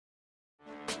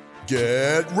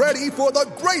Get ready for the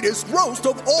greatest roast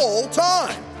of all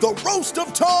time, the Roast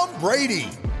of Tom Brady,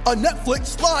 a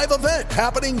Netflix live event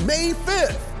happening May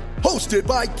 5th. Hosted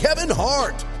by Kevin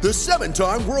Hart, the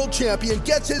 7-time world champion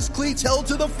gets his cleats held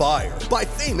to the fire by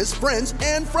famous friends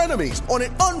and frenemies on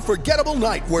an unforgettable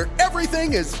night where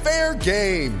everything is fair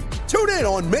game. Tune in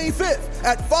on May 5th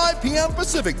at 5 p.m.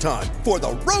 Pacific time for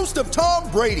the Roast of Tom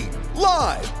Brady,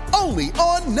 live only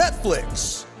on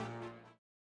Netflix.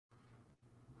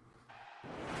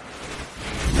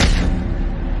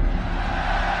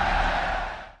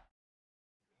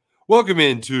 Welcome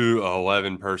into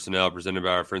 11 Personnel, presented by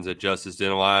our friends at Justice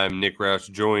Dental. I'm Nick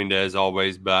Roush, joined as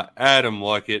always by Adam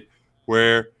Luckett,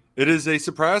 where it is a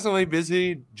surprisingly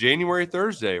busy January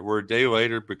Thursday. We're a day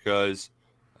later because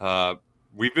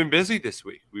we've been busy this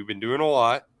week. We've been doing a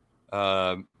lot.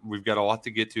 We've got a lot to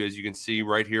get to, as you can see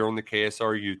right here on the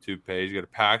KSR YouTube page. We've got a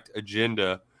packed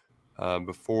agenda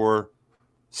before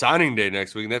signing day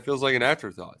next week, and that feels like an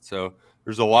afterthought. So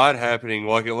there's a lot happening.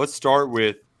 Luckett, let's start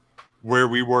with where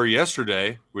we were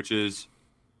yesterday, which is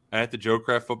at the Joe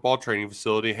Kraft football training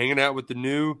facility, hanging out with the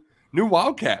new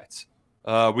Wildcats.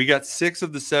 We got 6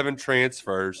 of the 7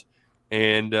 transfers,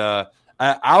 and I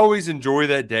always enjoy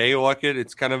that day, Luckett.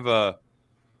 It's kind of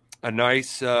a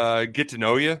nice get to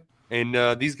know you.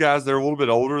 And these guys, they're a little bit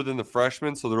older than the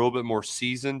freshmen, so they're a little bit more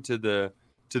seasoned to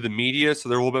the media, so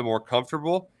they're a little bit more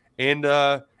comfortable. And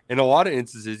in a lot of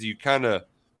instances,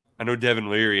 I know Devin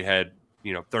Leary had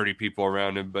 30 people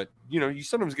around him, but you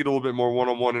sometimes get a little bit more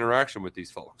one-on-one interaction with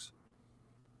these folks.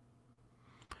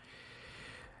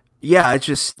 Yeah,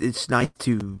 it's nice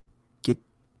to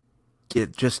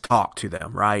get just talk to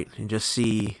them, right? And just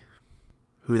see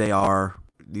who they are.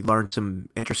 You learn some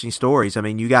interesting stories. I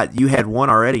mean, you had one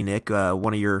already, Nick,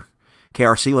 one of your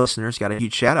KRC listeners got a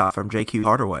huge shout out from JQ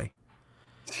Hardaway.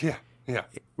 Yeah.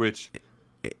 Which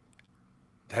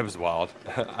that was wild.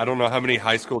 I don't know how many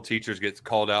high school teachers get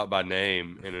called out by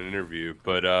name in an interview,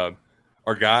 but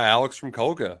our guy Alex from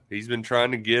Colga, he's been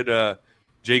trying to get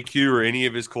JQ or any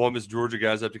of his Columbus, Georgia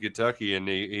guys up to Kentucky, and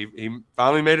he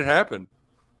finally made it happen.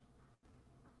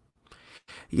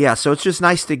 Yeah, so it's just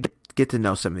nice to get to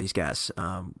know some of these guys.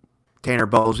 Tanner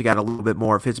Bowles, we got a little bit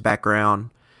more of his background,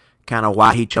 kind of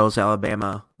why he chose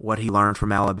Alabama, what he learned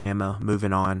from Alabama,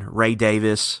 moving on. Ray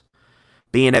Davis,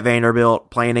 being at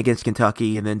Vanderbilt, playing against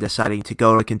Kentucky, and then deciding to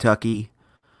go to Kentucky.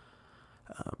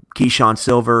 Keyshawn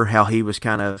Silver, how he was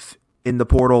kind of in the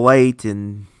portal late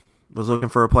and was looking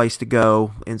for a place to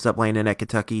go, ends up landing at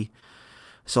Kentucky.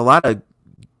 So a lot of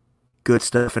good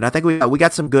stuff, and I think we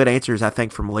got some good answers, I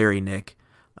think, from Leary, Nick.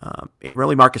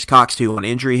 Really Marcus Cox, too, on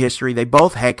injury history. They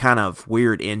both had kind of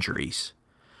weird injuries.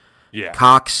 Yeah.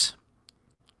 Cox,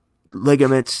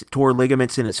 tore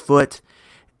ligaments in his foot.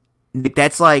 Nick,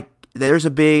 that's like, there's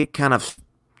a big kind of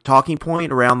talking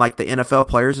point around like the NFL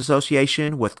Players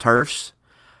Association with turfs.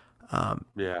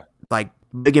 Like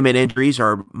ligament injuries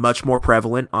are much more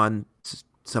prevalent on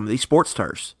some of these sports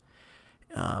turfs.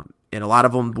 And a lot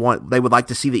of them they would like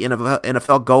to see the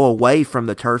NFL go away from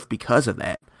the turf because of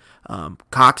that.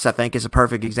 Cox, I think, is a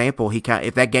perfect example.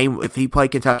 If he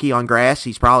played Kentucky on grass,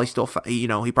 he's probably still, he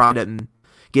probably doesn't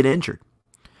get injured.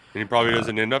 And he probably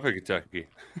doesn't end up at Kentucky,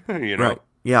 Right.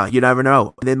 Yeah, you never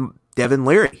know. And then Devin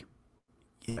Leary,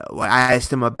 I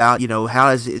asked him about, how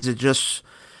is it just,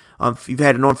 if you've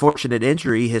had an unfortunate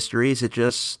injury history, is it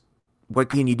just, what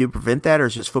can you do to prevent that, or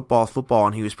is it just football?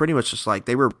 And he was pretty much just like,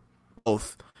 they were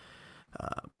both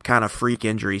kind of freak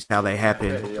injuries, how they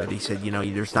happen. But he said,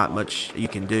 there's not much you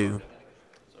can do.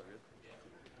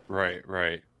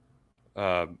 Right.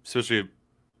 Especially if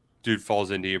dude falls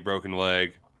into a broken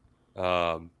leg.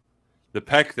 The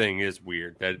pec thing is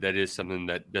weird. That is something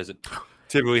that doesn't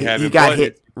typically happen. He got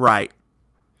hit, right.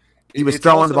 He was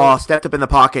throwing the ball, stepped up in the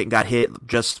pocket, and got hit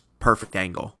just perfect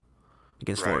angle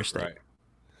against Florida State.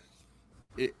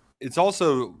 Right. It's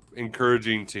also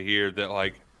encouraging to hear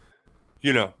that,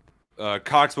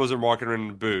 Cox wasn't walking around in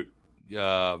a boot.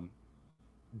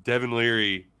 Devin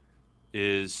Leary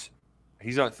he's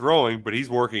not throwing, but he's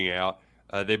working out.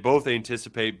 They both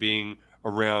anticipate being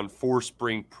around for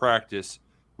spring practice,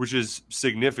 which is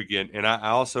significant. And I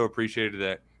also appreciated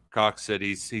that Cox said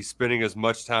he's spending as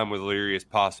much time with Leary as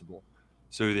possible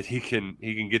so that he can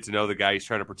get to know the guy he's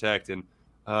trying to protect. And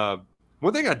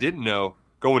one thing I didn't know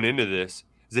going into this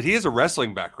is that he has a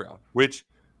wrestling background, which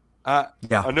I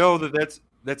know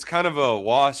that's kind of a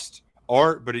lost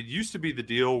art, but it used to be the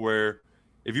deal where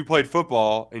if you played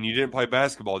football and you didn't play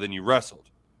basketball, then you wrestled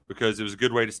because it was a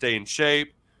good way to stay in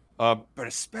shape. But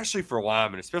especially for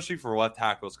linemen, especially for left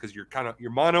tackles, because you're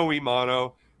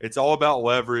mano-a-mano. It's all about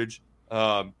leverage.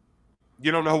 No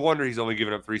wonder he's only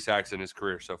given up 3 sacks in his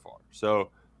career so far.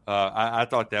 So I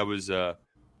thought that was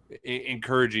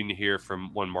encouraging to hear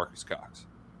from one Marcus Cox.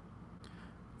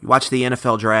 You watch the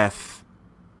NFL draft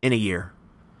in a year,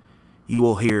 you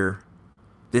will hear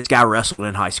this guy wrestled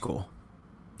in high school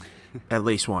at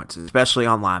least once, especially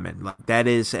on linemen. Like, that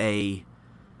is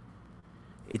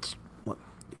it's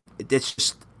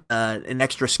just an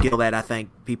extra skill that I think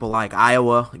people like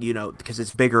Iowa, because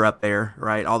it's bigger up there,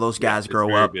 right? All those guys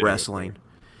grow up wrestling.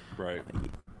 Right.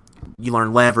 You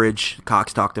learn leverage.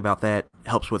 Cox talked about that.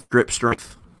 Helps with grip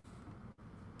strength.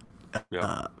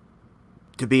 Yeah.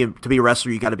 To be a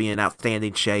wrestler, you got to be in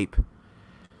outstanding shape.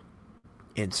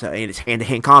 And it's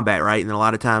hand-to-hand combat, right? And a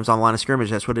lot of times on line of scrimmage,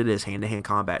 that's what it is, hand-to-hand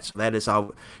combat. So that is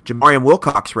how Jamarian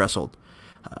Wilcox wrestled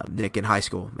Nick in high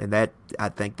school, and I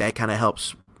think that kind of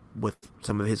helps with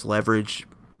some of his leverage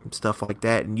and stuff like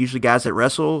that. And usually guys that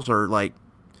wrestles are like,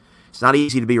 it's not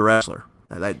easy to be a wrestler.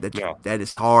 That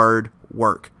is hard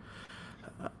work.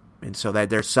 And so that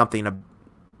there's something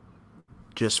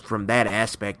just from that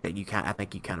aspect that I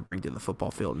think you kind of bring to the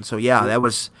football field. And so,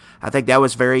 I think that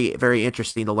was very, very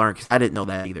interesting to learn, because I didn't know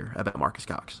that either about Marcus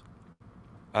Cox.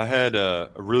 I had a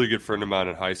really good friend of mine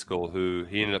in high school who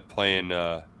he ended up playing.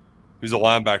 He was a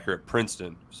linebacker at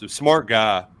Princeton. So smart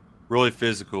guy, really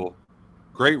physical,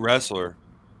 great wrestler,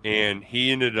 and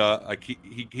he ended up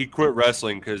he quit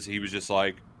wrestling because he was just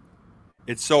like,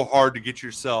 it's so hard to get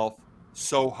yourself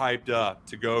so hyped up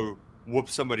to go whoop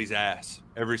somebody's ass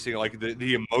every single, like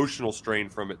the emotional strain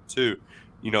from it too,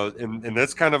 and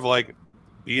that's kind of like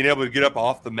being able to get up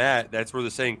off the mat. That's where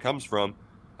the saying comes from,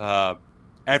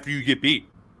 after you get beat,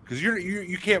 because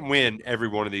you can't win every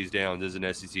one of these downs as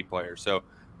an SEC player. So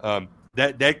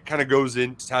that kind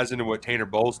of ties into what Tanner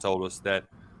Bowles told us, that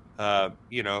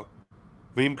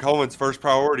Liam Cohen's first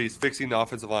priority is fixing the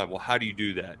offensive line. Well, how do you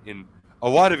do that? And a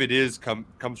lot of it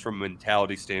comes from a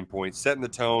mentality standpoint, setting the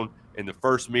tone in the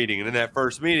first meeting. And in that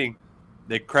first meeting,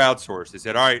 they crowdsourced. They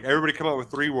said, all right, everybody come up with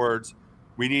 3 words.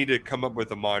 We need to come up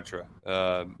with a mantra,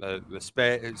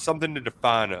 something to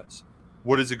define us.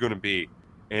 What is it going to be?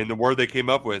 And the word they came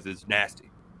up with is nasty.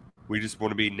 We just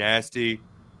want to be nasty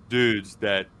dudes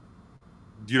that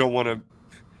you're not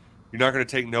going to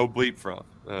take no bleep from.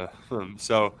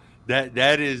 So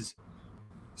that is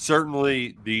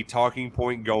certainly the talking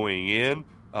point going in.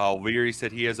 Leary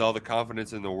said he has all the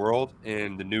confidence in the world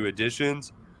in the new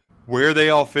additions. Where they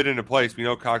all fit into place, we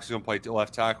know Cox is going to play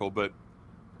left tackle, but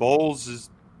Bowles has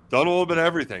done a little bit of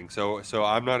everything. So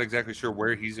I'm not exactly sure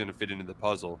where he's going to fit into the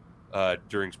puzzle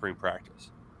during spring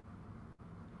practice.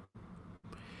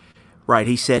 Right.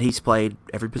 He said he's played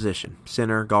every position: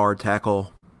 center, guard,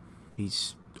 tackle.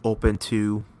 He's open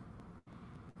to,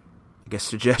 I guess,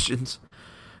 suggestions.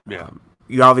 Yeah.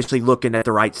 You're obviously looking at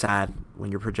the right side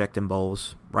when you're projecting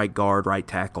Bowles. Right guard, right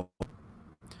tackle.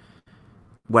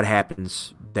 What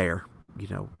happens there?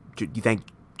 You think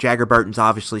Jagger Burton's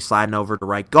obviously sliding over to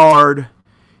right guard.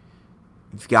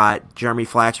 You've got Jeremy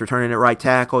Flax returning at right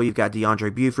tackle. You've got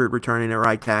DeAndre Buford returning at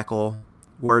right tackle.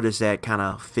 Where does that kind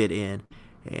of fit in?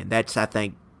 And that's, I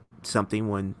think, something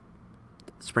when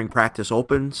spring practice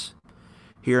opens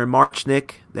here in March,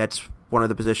 Nick, that's one of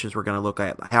the positions we're going to look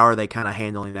at. How are they kind of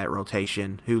handling that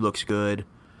rotation? Who looks good?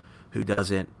 Who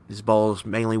doesn't? Is Bowles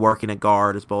mainly working at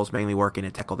guard? Is Bowles mainly working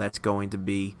at tackle? That's going to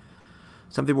be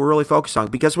something we're really focused on,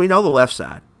 because we know the left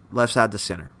side to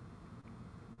center.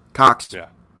 Cox,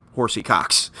 Horsey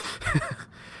Cox.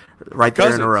 Right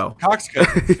there in a row. Cox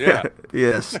cousins, yeah.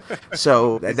 Yes.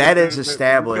 So that is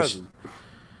established.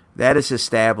 That is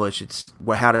established. It's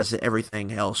how does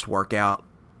everything else work out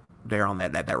there on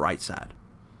that right side?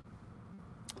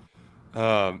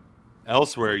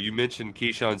 Elsewhere, you mentioned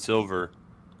Keyshawn Silver.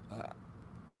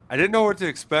 I didn't know what to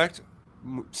expect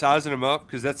sizing him up,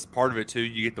 because that's part of it too.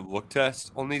 You get the look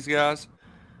test on these guys,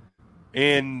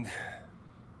 and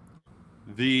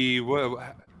I'm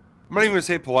not even going to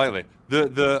say it politely.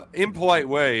 The impolite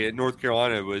way at North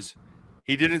Carolina was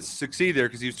he didn't succeed there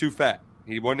because he was too fat.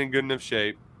 He wasn't in good enough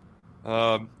shape.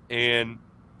 And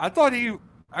I thought he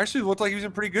actually looked like he was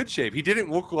in pretty good shape. He didn't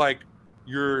look like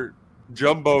your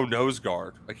jumbo nose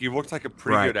guard. Like, he looked like a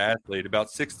pretty good athlete, about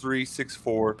 6'3",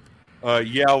 6'4". A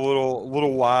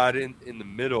little wide in the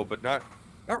middle, but not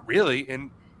really.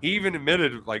 And he even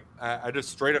admitted, like, I just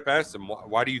straight up asked him,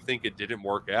 why do you think it didn't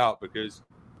work out? Because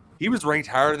he was ranked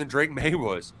higher than Drake May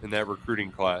was in that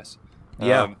recruiting class.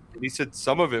 Yeah. And he said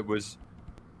some of it was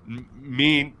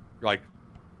mean, like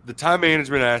the time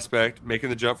management aspect, making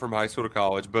the jump from high school to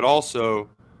college, but also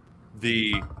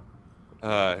the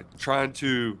trying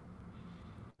to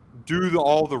do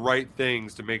all the right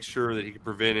things to make sure that he can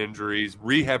prevent injuries,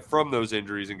 rehab from those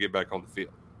injuries, and get back on the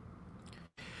field.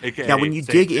 Now, when you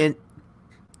dig in,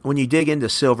 when you dig into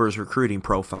Silver's recruiting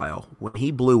profile, when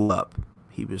he blew up,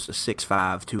 he was a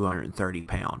 6'5",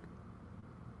 230-pound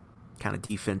kind of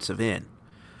defensive end.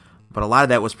 But a lot of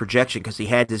that was projection because he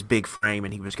had this big frame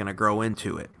and he was going to grow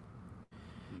into it.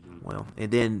 Well,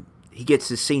 and then he gets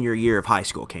his senior year of high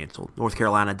school canceled. North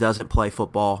Carolina doesn't play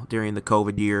football during the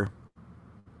COVID year.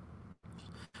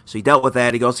 So he dealt with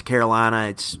that. He goes to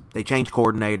Carolina. They change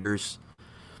coordinators.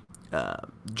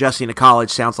 Adjusting to college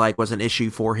sounds like was an issue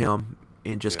for him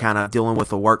and just kind of dealing with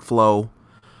the workflow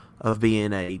of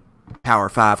being a Power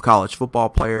 5 college football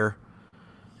player.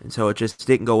 And so it just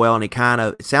didn't go well, and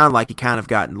it sounded like he kind of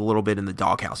got a little bit in the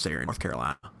doghouse there in North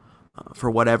Carolina. For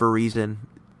whatever reason,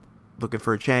 looking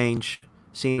for a change,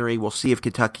 scenery. We'll see if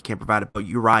Kentucky can provide it. But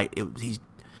you're right.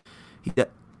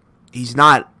 He's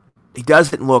not. He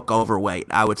doesn't look overweight,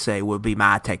 I would say, would be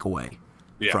my takeaway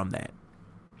from that.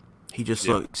 He just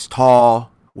looks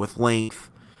tall with length,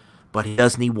 but he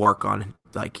does need work on,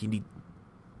 like, he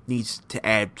needs to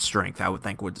add strength, I would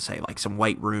think, would say, like some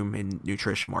weight room and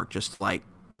nutrition work, just like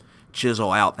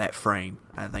chisel out that frame.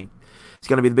 I think it's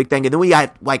going to be the big thing. And then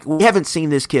we haven't seen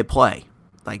this kid play.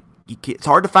 Like, it's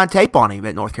hard to find tape on him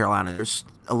at North Carolina. There's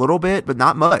a little bit, but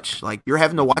not much. Like, you're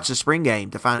having to watch the spring game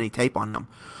to find any tape on him.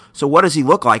 So what does he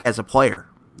look like as a player?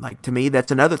 Like, to me,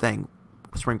 that's another thing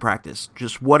with spring practice.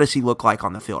 Just what does he look like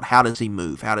on the field? How does he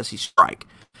move? How does he strike?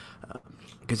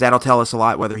 Because that'll tell us a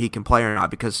lot whether he can play or not.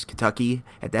 Because Kentucky,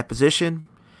 at that position,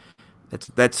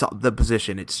 that's the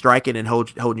position. It's striking and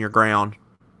holding your ground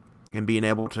and being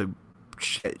able to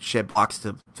shed blocks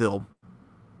to fill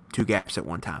two gaps at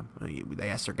one time. They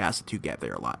ask their guys to two gap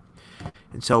there a lot.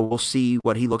 And so we'll see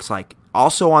what he looks like.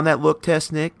 Also on that look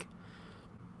test, Nick,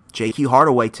 J.Q.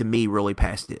 Hardaway, to me, really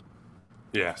passed it.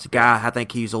 Yeah. It's a guy, I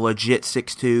think he's a legit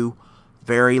 6'2",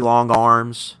 very long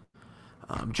arms.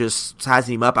 Just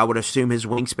sizing him up, I would assume his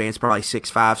wingspan's probably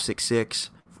 6'5", 6'6",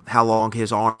 how long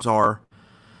his arms are.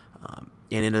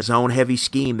 And in a zone-heavy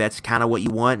scheme, that's kind of what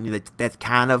you want. And that's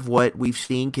kind of what we've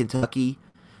seen Kentucky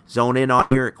zone in on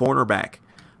here at cornerback.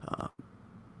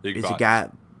 Is a guy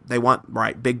they want,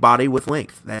 right, big body with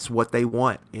length. That's what they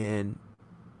want. And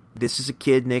this is a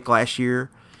kid, Nick, last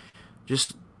year.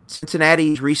 Just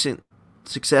Cincinnati's recent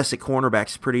success at cornerback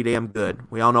is pretty damn good.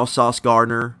 We all know Sauce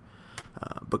Gardner,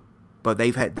 but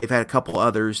they've had a couple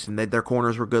others, and their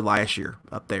corners were good last year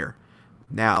up there.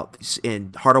 Now,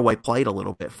 and Hardaway played a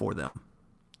little bit for them,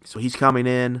 so he's coming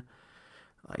in.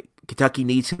 Like, Kentucky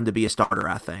needs him to be a starter,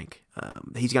 I think.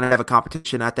 He's going to have a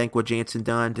competition, I think, with Jansen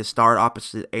Dunn to start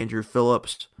opposite Andrew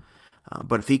Phillips.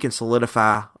 But if he can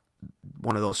solidify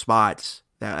one of those spots,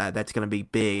 that's going to be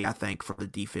big, I think, for the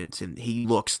defense. And he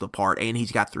looks the part, and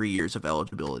he's got 3 years of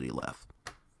eligibility left.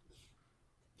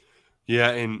 Yeah,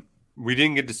 and we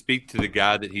didn't get to speak to the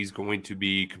guy that he's going to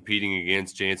be competing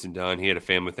against, Jansen Dunn. He had a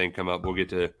family thing come up. We'll get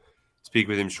to speak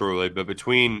with him shortly. But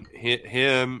between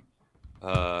him,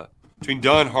 between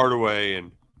Dunn, Hardaway,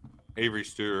 and Avery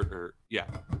Stewart,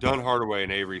 Dunn, Hardaway,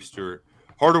 and Avery Stewart,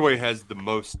 Hardaway has the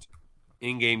most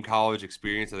in-game college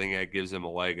experience. I think that gives him a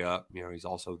leg up. He's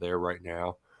also there right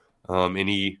now. And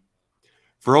he,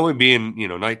 for only being,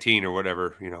 19 or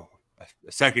whatever,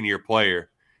 a second-year player,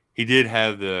 he did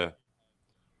have at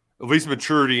least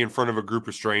maturity in front of a group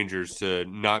of strangers to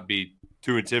not be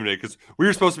too intimidated. Because we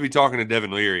were supposed to be talking to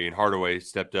Devin Leary, and Hardaway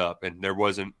stepped up, and there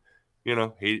wasn't, he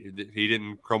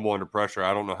didn't crumble under pressure.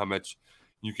 I don't know how much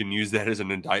you can use that as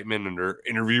an indictment under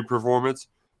interview performance,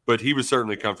 but he was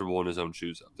certainly comfortable in his own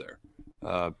shoes up there.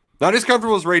 Not as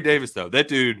comfortable as Ray Davis, though. That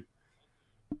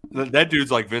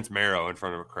dude's like Vince Marrow in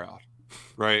front of a crowd,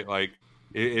 right? Like,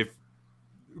 if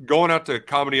going out to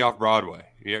comedy off Broadway,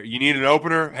 you need an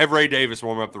opener, have Ray Davis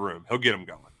warm up the room. He'll get them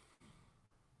going.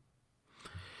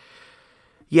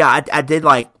 Yeah, I did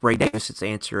like Ray Davis's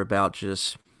answer about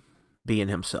just being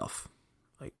himself.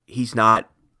 Like, he's not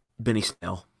Benny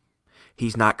Snell.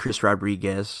 He's not Chris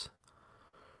Rodriguez.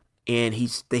 And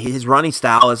his running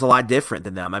style is a lot different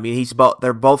than them. I mean,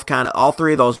 they're both kind of, all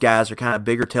three of those guys are kind of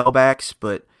bigger tailbacks,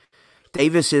 but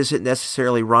Davis isn't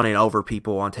necessarily running over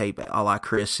people on tape a la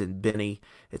Chris and Benny.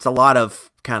 It's a lot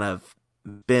of kind of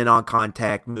bend on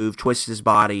contact, move, twist his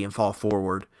body, and fall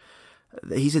forward.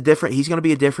 He's going to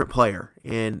be a different player.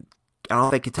 And I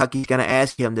don't think Kentucky's going to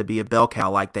ask him to be a bell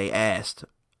cow like they asked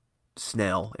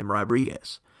Snell and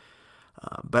Rodriguez.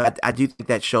 But I do think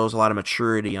that shows a lot of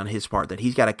maturity on his part, that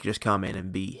he's got to just come in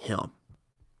and be him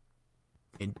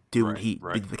and be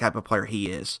the type of player he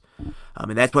is.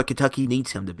 And that's what Kentucky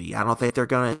needs him to be. I don't think they're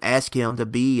going to ask him to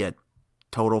be a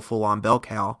total full-on bell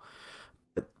cow.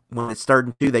 But when it's 3rd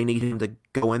and 2, they need him to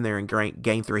go in there and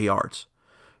gain 3 yards,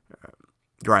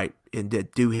 right, and to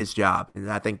do his job.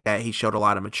 And I think that he showed a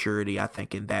lot of maturity, I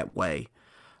think, in that way.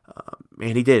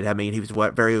 And he did. I mean, he was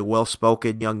a very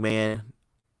well-spoken young man,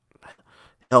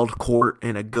 held court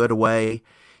in a good way.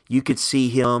 You could see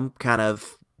him kind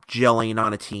of gelling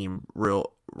on a team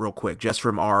real quick just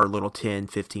from our little 10,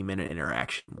 15-minute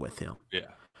interaction with him. Yeah.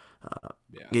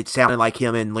 It sounded like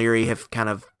him and Leary have kind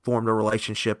of formed a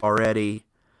relationship already.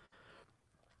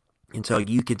 And so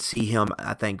you could see him,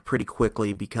 I think, pretty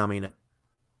quickly becoming a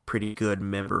pretty good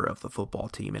member of the football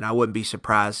team. And I wouldn't be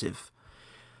surprised if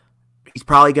he's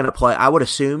probably going to play. I would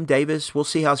assume Davis, we'll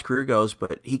see how his career goes,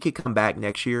 but he could come back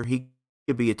next year. He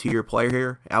could be a 2-year player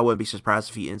here. I wouldn't be surprised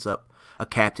if he ends up a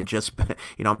captain. Just,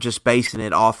 I'm just basing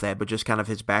it off that, but just kind of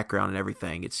his background and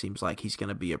everything. It seems like he's going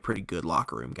to be a pretty good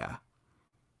locker room guy.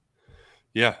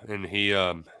 Yeah, and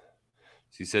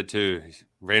he said too,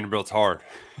 Vanderbilt's hard.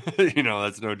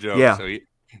 That's no joke. Yeah. So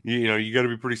you got to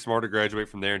be pretty smart to graduate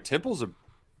from there. And Temple's a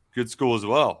good school as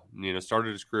well.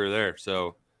 Started his career there.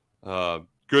 So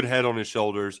good head on his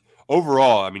shoulders.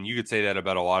 Overall, I mean, you could say that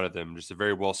about a lot of them. Just a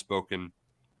very well-spoken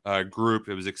group.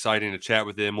 It was exciting to chat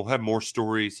with them. We'll have more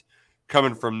stories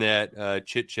coming from that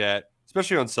chit-chat,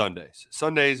 especially on Sundays.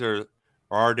 Sundays are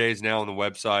our days now on the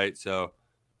website. So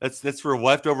that's for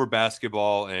leftover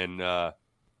basketball and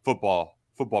football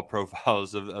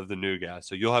profiles of the new guys.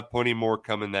 So you'll have plenty more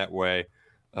coming that way.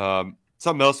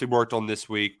 Something else we worked on this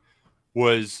week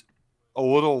was a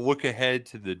little look ahead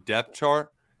to the depth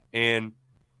chart. And,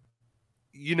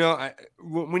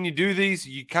 when you do these,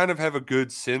 you kind of have a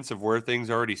good sense of where things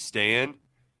already stand.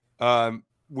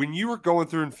 When you were going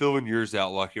through and filling yours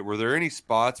out, Luckett, were there any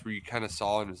spots where you kind of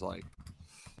saw and was like,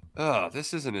 oh,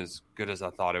 this isn't as good as I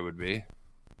thought it would be?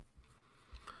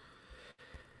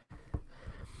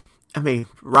 I mean,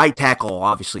 right tackle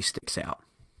obviously sticks out.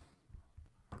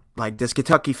 Like, does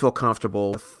Kentucky feel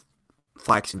comfortable with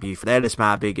Flax and Buford? That is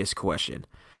my biggest question.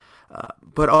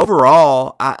 But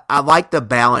overall, I like the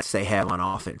balance they have on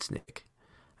offense, Nick.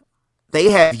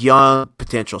 They have young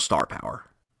potential star power.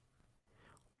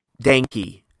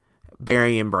 Danke,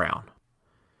 Berrien Brown,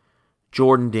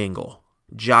 Jordan Dingle,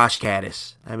 Josh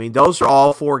Caddis. I mean, those are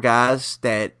all 4 guys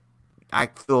that I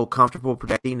feel comfortable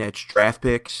predicting as draft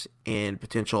picks and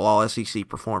potential all-SEC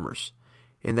performers.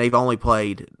 And they've only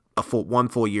played one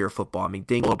full year of football. I mean,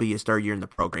 Dingle will be his 3rd year in the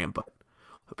program, but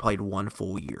played 1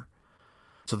 full year.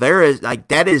 So those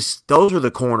are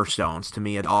the cornerstones to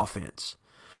me at offense.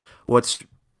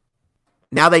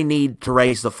 Now they need to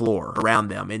raise the floor around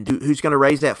them. And who's going to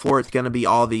raise that floor? It's going to be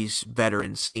all these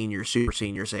veterans, seniors, super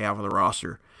seniors they have on the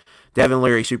roster. Devin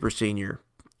Leary, super senior.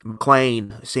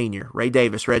 McClain, senior. Ray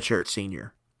Davis, redshirt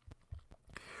senior.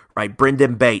 Right,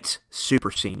 Brendan Bates,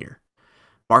 super senior.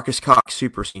 Marcus Cox,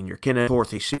 super senior. Kenneth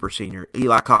Horthy, super senior.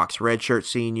 Eli Cox, redshirt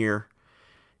senior.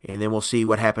 And then we'll see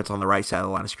what happens on the right side of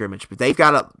the line of scrimmage. But they've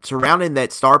got surrounding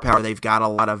that star power, they've got a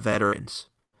lot of veterans.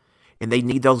 And they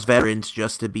need those veterans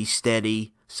just to be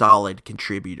steady, solid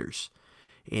contributors.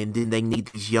 And then they need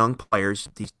these young players,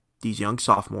 these young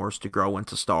sophomores to grow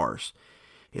into stars.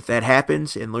 If that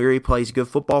happens and Leary plays good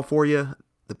football for you,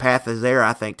 the path is there,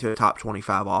 I think, to a top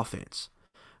 25 offense.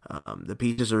 The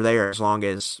pieces are there as long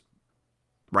as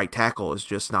right tackle is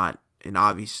just not an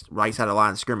obvious, right side of the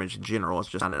line of scrimmage in general is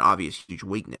just not an obvious huge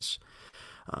weakness.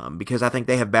 Because I think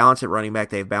they have balance at running back,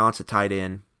 they have balance at tight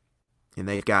end, and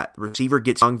they've got receiver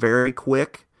gets young very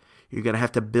quick. You're going to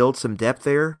have to build some depth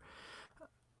there,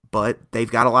 but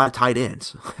they've got a lot of tight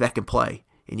ends that can play.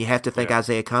 And you have to think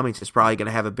Isaiah Cummings is probably going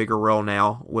to have a bigger role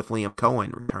now with Liam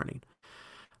Cohen returning.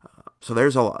 So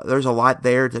there's a lot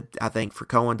there that I think for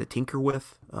Cohen to tinker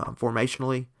with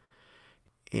formationally.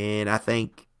 And I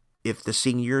think if the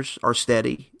seniors are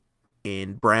steady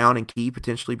and Brown and Key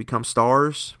potentially become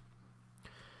stars,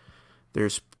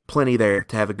 there's plenty there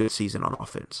to have a good season on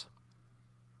offense.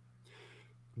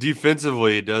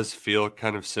 Defensively, it does feel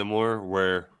kind of similar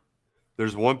where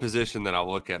there's one position that I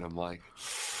look at and I'm like,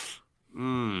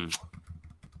 I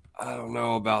don't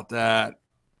know about that.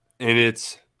 And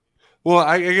it's, well,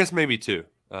 I guess maybe 2.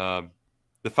 The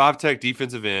 5-tech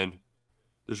defensive end,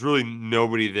 there's really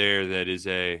nobody there that is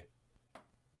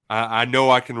I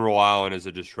know I can rely on as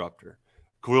a disruptor.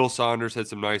 Khalil Saunders had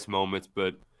some nice moments,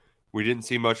 but we didn't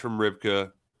see much from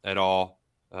Ribka at all.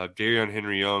 Darion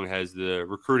Henry-Young has the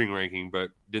recruiting ranking, but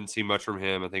didn't see much from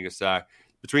him. I think a sack.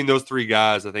 Between those 3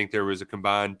 guys, I think there was a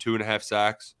combined 2.5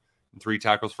 sacks and 3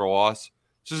 tackles for loss.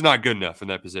 It's just not good enough in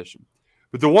that position.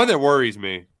 But the one that worries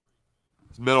me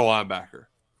is middle linebacker,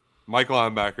 Michael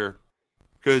linebacker,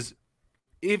 because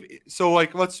injuries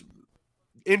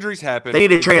happen. They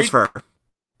need a transfer.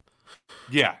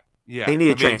 Yeah. They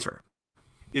need a transfer.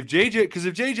 If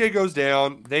JJ goes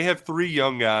down, they have 3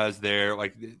 young guys there,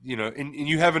 and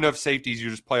you have enough safeties, you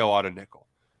just play a lot of nickel.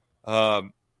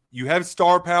 you have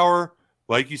star power,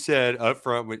 like you said, up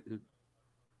front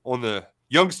on the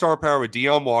young star power with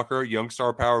Deion Walker, young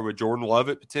star power with Jordan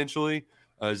Lovett potentially,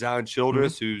 Zion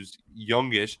Childress, who's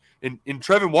youngish, and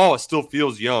Trevin Wallace still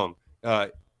feels young,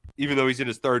 even though he's in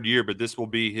his third year. But this will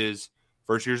be his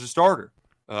first year as a starter,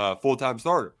 full-time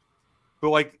starter. But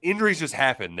like injuries just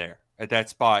happen there at that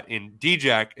spot. And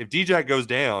if D-Jack goes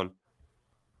down,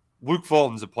 Luke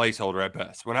Fulton's a placeholder at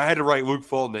best. When I had to write Luke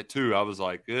Fulton at 2, I was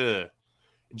like, ugh.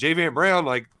 And J. Van Brown,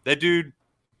 like that dude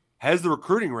has the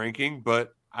recruiting ranking,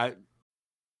 but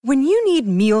When you need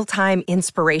mealtime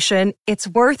inspiration, it's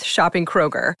worth shopping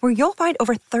Kroger, where you'll find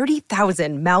over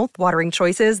 30,000 mouth-watering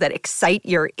choices that excite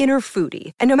your inner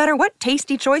foodie. And no matter what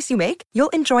tasty choice you make, you'll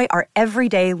enjoy our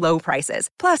everyday low prices,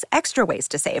 plus extra ways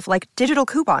to save, like digital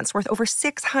coupons worth over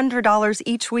 $600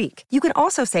 each week. You can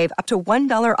also save up to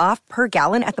 $1 off per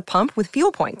gallon at the pump with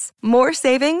fuel points. More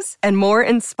savings and more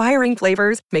inspiring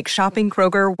flavors make shopping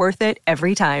Kroger worth it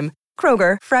every time.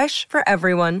 Kroger, fresh for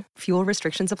everyone. Fuel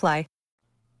restrictions apply.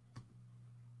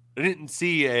 I didn't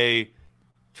see a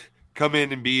come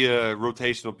in and be a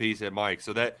rotational piece at Mike.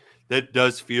 So that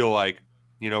does feel like,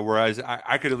 whereas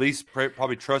I could at least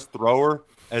probably trust Thrower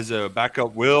as a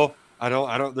backup will. I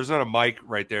don't, there's not a Mike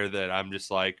right there that I'm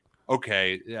just like,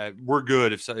 okay, we're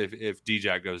good if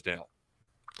D-Jack goes down.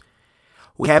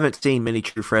 We haven't seen many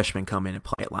true freshmen come in and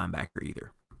play at linebacker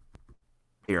either.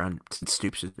 Since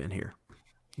Stoops has been here.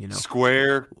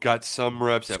 Square got some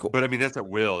reps, but I mean that's at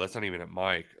will. That's not even at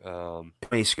Mike.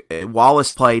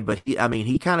 Wallace played, but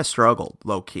he kind of struggled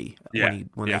low key when they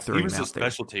threw him out there. He was a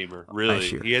special teamer, really.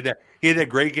 He had that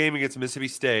great game against Mississippi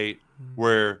State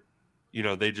where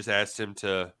they just asked him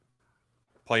to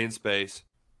play in space.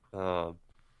 But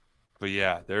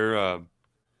yeah, they're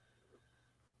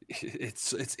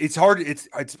it's hard. It's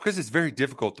because it's very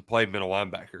difficult to play middle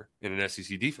linebacker in an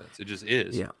SEC defense. It just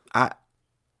is. Yeah,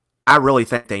 I really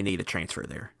think they need a transfer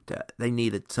there. They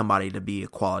needed somebody to be a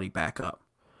quality backup.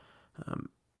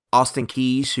 Austin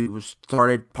Keys, who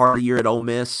started part of the year at Ole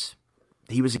Miss,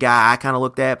 he was a guy I kind of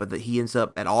looked at, but he ends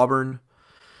up at Auburn.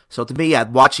 So to me,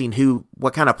 watching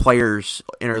what kind of players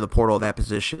enter the portal at that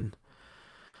position,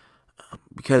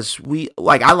 because I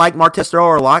like Martez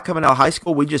Thrower a lot coming out of high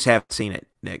school. We just haven't seen it,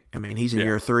 Nick. I mean, he's in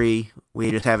year 3. We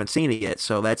just haven't seen it yet.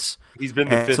 So he's been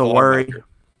the fifth a worry. Linebacker.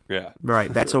 Yeah,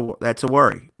 right. That's a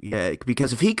worry. Yeah,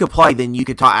 because if he could play, then you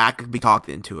could talk. I could be talked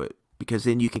into it because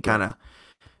then you can kind of.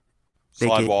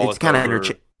 It's kind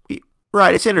of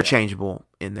right. It's interchangeable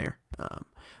in there.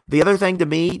 The other thing to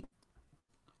me,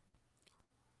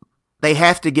 they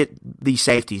have to get these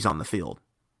safeties on the field.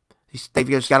 They've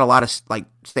just got a lot of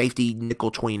safety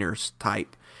nickel tweeners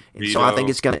type, and Vito, so I think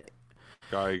it's gonna.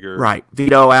 Geiger. Right.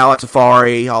 Vito, Alex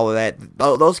Safari, all of that.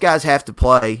 Those guys have to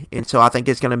play, and so I think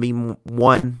it's going to be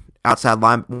one outside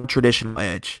line, one traditional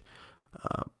edge.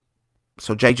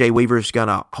 So J.J. Weaver's going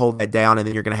to hold that down, and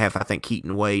then you're going to have, I think,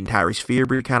 Keaton Wade and Tyrese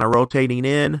Fearbury kind of rotating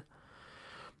in.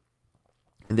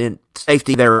 And then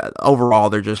safety, overall,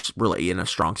 they're just really in a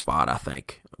strong spot, I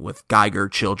think, with Geiger,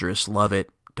 Childress, Lovett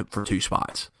for 2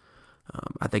 spots.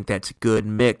 I think that's a good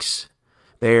mix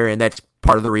there, and that's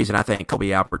part of the reason I think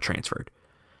Kobe Albert transferred.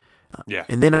 Yeah.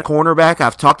 And then a cornerback,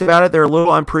 I've talked about it. They're a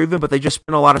little unproven, but they just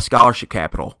spent a lot of scholarship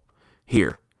capital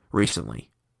here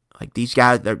recently. Like these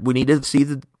guys, we need to see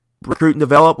the recruit and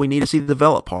develop. We need to see the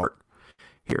develop part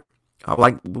here.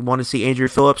 We want to see Andrew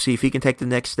Phillips, see if he can take the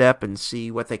next step and see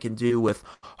what they can do with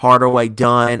Hardaway,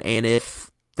 Dunn, and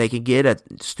if they can get a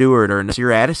Stewart or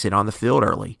Nasir Addison on the field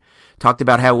early. Talked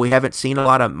about how we haven't seen a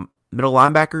lot of middle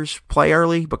linebackers play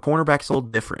early, but cornerback's a little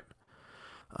different.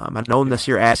 I know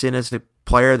Nasir Addison is a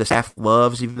player the staff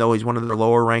loves, even though he's one of their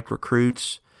lower-ranked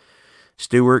recruits.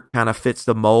 Stewart kind of fits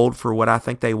the mold for what I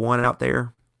think they want out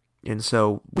there. And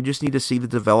so we just need to see the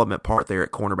development part there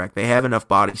at cornerback. They have enough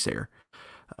bodies there.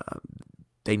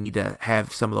 They need to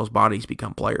have some of those bodies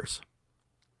become players.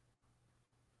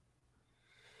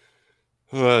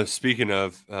 Speaking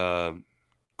of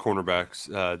cornerbacks,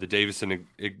 the Davison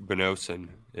Igbinosun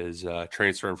is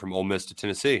transferring from Ole Miss to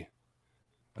Tennessee.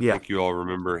 I think you all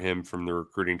remember him from the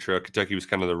recruiting trail. Kentucky was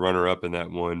kind of the runner-up in that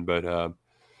one, but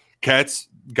Cats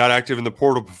got active in the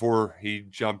portal before he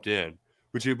jumped in,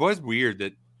 which it was weird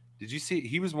that – did you see –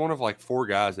 he was one of 4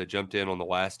 guys that jumped in on the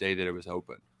last day that it was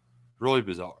open. Really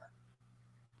bizarre.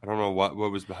 I don't know what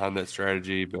was behind that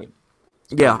strategy, but –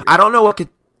 yeah, I don't know what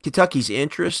Kentucky's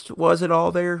interest was at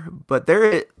all there, but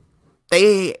there's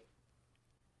a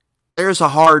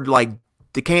hard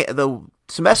the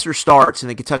semester starts and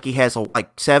then Kentucky has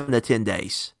 7 to 10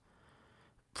 days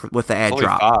with the ad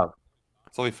drop.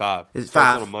 It's only 5. It's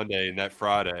starts 5 on a Monday and that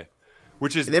Friday,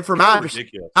 which is and then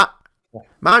ridiculous.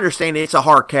 My understanding, it's a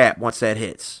hard cap once that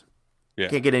hits. Yeah.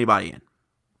 Can't get anybody in.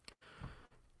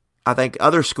 I think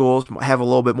other schools have a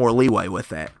little bit more leeway with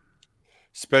that.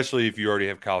 Especially if you already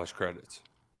have college credits.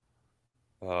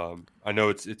 I know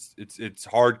it's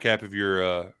hard cap if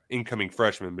you're incoming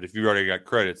freshman, but if you already got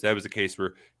credits, that was the case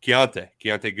for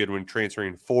Keontae Goodwin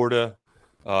transferring to Florida.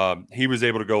 He was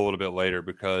able to go a little bit later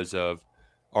because of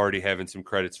already having some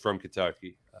credits from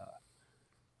Kentucky.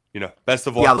 Best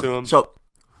of luck to him. So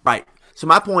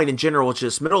my point in general is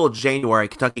just middle of January,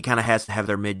 Kentucky kind of has to have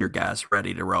their mid-year guys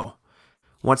ready to roll.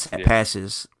 Once that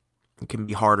passes, it can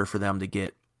be harder for them to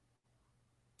get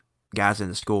guys in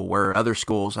the school, where other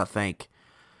schools, I think,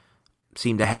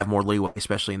 seem to have more leeway,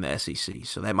 especially in the SEC.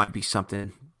 So that might be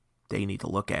something they need to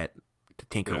look at to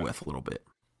tinker with a little bit.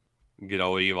 Get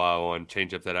old Eli on,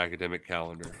 change up that academic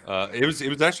calendar. It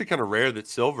was actually kind of rare that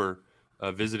Silver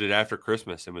visited after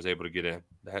Christmas and was able to get in.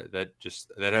 That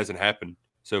hasn't happened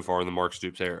so far in the Mark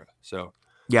Stoops era. So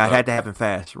yeah, it had to happen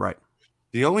fast, right?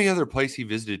 The only other place he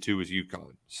visited to was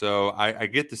UConn. So I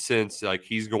get the sense like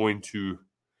he's going to.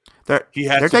 They're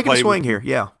taking a swing here,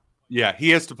 yeah. Yeah, he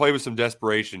has to play with some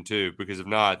desperation too, because if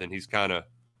not, then he's kind of,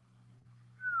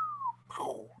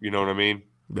 you know what I mean?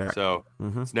 Yeah. So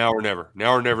It's now or never.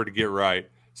 Now or never to get right.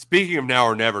 Speaking of now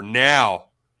or never,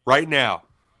 right now,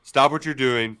 stop what you're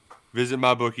doing, visit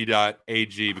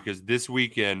mybookie.ag, because this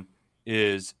weekend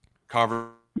is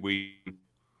conference week.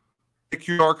 The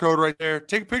QR code right there,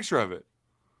 take a picture of it.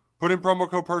 Put in promo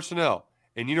code personnel.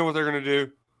 And you know what they're going to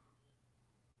do?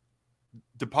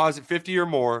 Deposit 50 or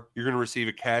more, you're going to receive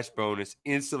a cash bonus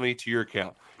instantly to your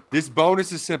account. This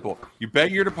bonus is simple. You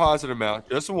bet your deposit amount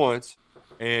just once,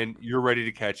 and you're ready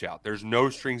to catch out. There's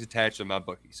no strings attached to my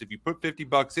bookie. So if you put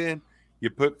 $50 in, you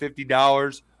put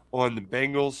 $50 on the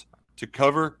Bengals to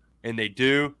cover, and they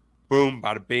do. Boom,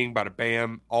 bada bing, bada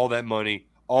bam, all that money,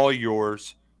 all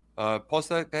yours. Plus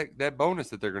that bonus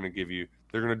that they're going to give you,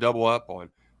 they're going to double up on.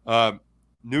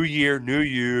 New year, new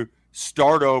you.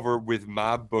 Start over with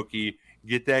my bookie.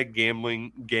 Get that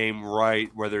gambling game right,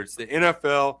 whether it's the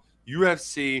NFL,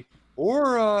 UFC,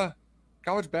 or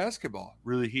college basketball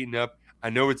really heating up. I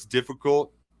know it's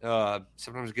difficult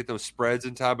sometimes to get those spreads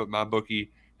in time, but my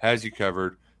bookie has you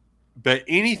covered. Bet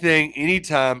anything,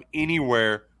 anytime,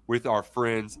 anywhere with our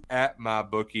friends at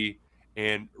MyBookie.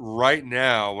 And right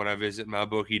now, when I visit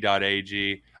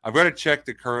mybookie.ag, I've got to check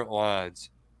the current lines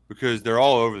because they're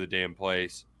all over the damn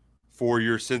place for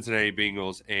your Cincinnati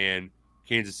Bengals and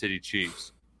Kansas City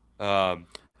Chiefs.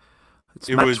 It's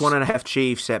minus 1.5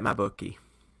 Chiefs at MyBookie.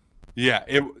 Yeah,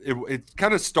 it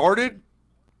kind of started.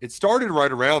 It started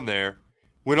right around there,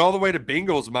 went all the way to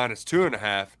Bengals minus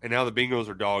 2.5, and now the Bengals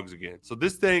are dogs again. So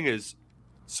this thing is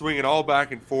swinging all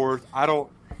back and forth. I don't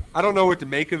know what to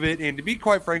make of it. And to be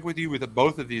quite frank with you, with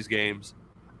both of these games,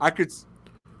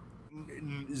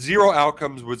 zero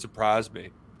outcomes would surprise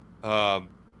me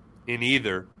in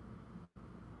either.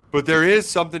 But there is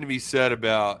something to be said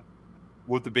about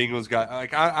what the Bengals got.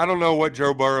 Like I don't know what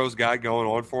Joe Burrow's got going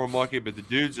on for him, Lucky, but the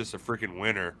dude's just a freaking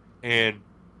winner. And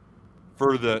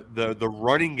for the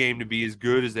running game to be as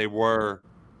good as they were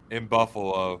in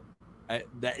Buffalo,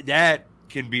 that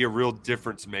can be a real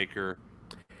difference maker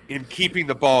in keeping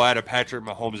the ball out of Patrick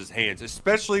Mahomes' hands,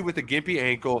 especially with a gimpy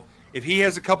ankle. If he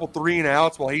has a couple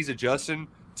 3-and-outs while he's adjusting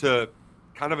to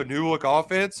kind of a new-look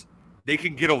offense, they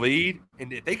can get a lead,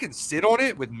 and if they can sit on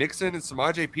it with Mixon and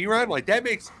Samaje Perine, like that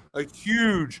makes a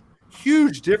huge,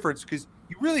 huge difference because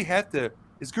you really have to,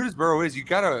 as good as Burrow is, you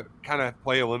got to kind of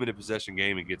play a limited possession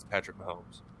game against Patrick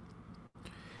Mahomes.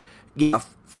 Yeah.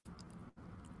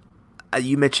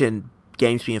 You mentioned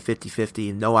games being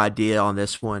 50-50 and no idea on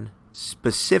this one.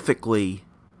 Specifically,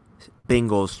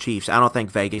 Bengals, Chiefs. I don't think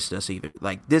Vegas does either.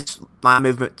 Like this line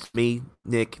movement to me,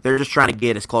 Nick, they're just trying to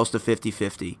get as close to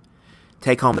 50-50.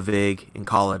 Take home the VIG and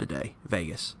call it a day,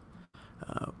 Vegas.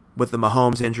 With the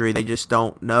Mahomes injury, they just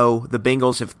don't know. The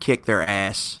Bengals have kicked their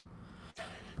ass.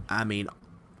 I mean,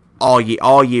 all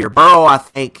year. Burrow, I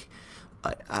think,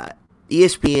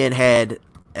 ESPN had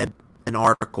an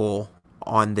article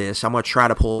on this. I'm going to try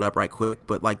to pull it up right quick.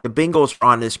 But, like, the Bengals are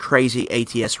on this crazy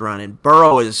ATS run, and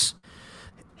Burrow is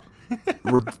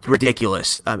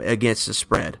ridiculous against the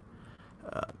spread.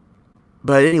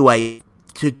 But anyway,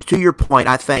 to your point,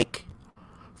 I think,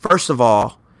 first of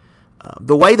all,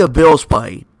 the way the Bills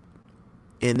play,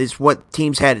 and this is what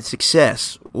teams had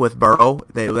success with Burrow.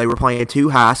 They were playing two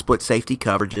high split safety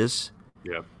coverages.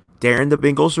 Yep. Daring the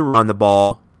Bengals to run the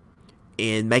ball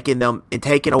and making them and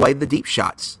taking away the deep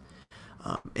shots.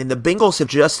 And the Bengals have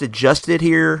just adjusted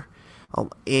here.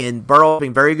 And Burrow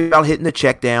being very good about hitting the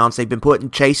checkdowns. They've been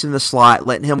putting Chase in the slot,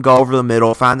 letting him go over the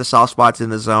middle, find the soft spots in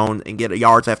the zone, and get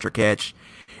yards after catch.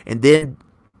 and then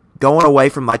going away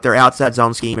from like their outside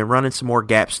zone scheme and running some more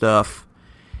gap stuff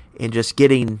and just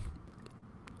getting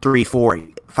 3, 4,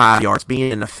 5 yards,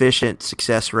 being an efficient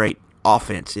success rate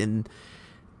offense. And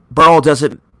Burrow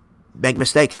doesn't make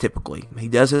mistakes typically. He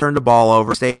doesn't turn the ball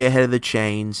over, stay ahead of the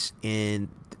chains, and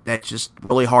that's just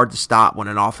really hard to stop when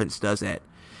an offense does that.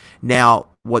 Now,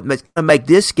 what's going to make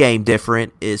this game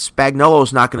different is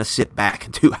Spagnuolo's not going to sit back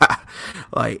and do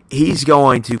like he's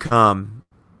going to come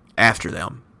after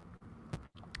them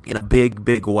in a big,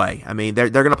 big way. I mean, they're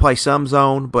going to play some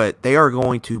zone, but they are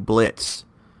going to blitz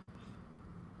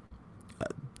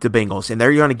the Bengals, and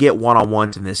they're going to get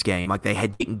one-on-ones in this game like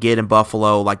they didn't get in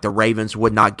Buffalo, like the Ravens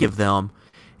would not give them.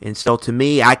 And so, to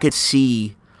me, I could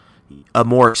see a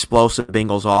more explosive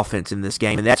Bengals offense in this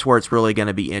game, and that's where it's really going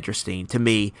to be interesting to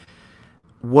me.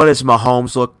 What does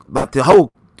Mahomes look like?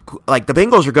 The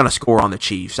Bengals are going to score on the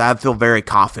Chiefs. I feel very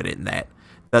confident in that.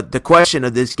 The question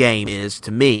of this game is,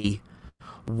 to me,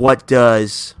 what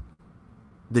does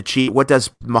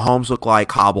Mahomes look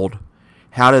like hobbled?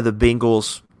 How do the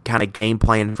Bengals kind of game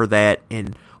plan for that?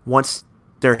 And once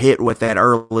they're hit with that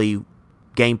early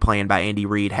game plan by Andy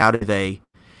Reid, how do they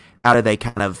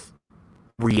kind of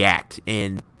react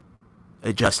and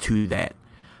adjust to that?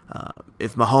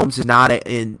 If Mahomes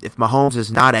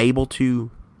is not able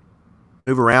to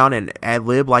move around and ad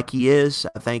lib like he is,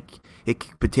 I think it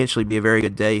could potentially be a very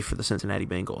good day for the Cincinnati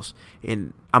Bengals.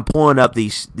 And I'm pulling up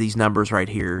these numbers right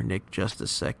here, Nick. Just a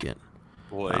second.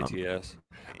 Well, ATS.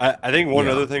 I think one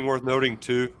other thing worth noting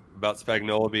too about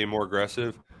Spagnuolo being more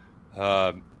aggressive,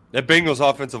 that Bengals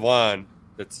offensive line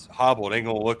that's hobbled ain't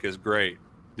gonna look as great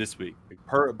this week.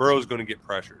 Burrow's going to get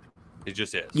pressured. It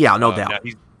just is. Yeah, no doubt.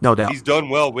 No doubt. He's done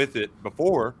well with it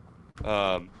before,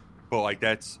 but like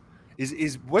that's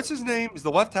is what's his name? Is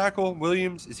the left tackle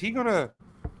Williams? Is he gonna?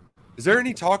 Is there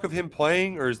any talk of him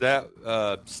playing, or is that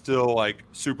still like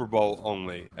Super Bowl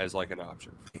only as like an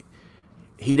option?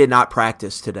 He did not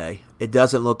practice today. It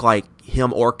doesn't look like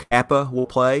him or Kappa will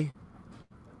play,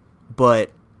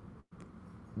 but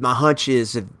my hunch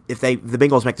is if the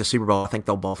Bengals make the Super Bowl, I think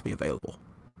they'll both be available.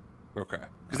 Okay,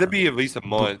 because that'd be at least a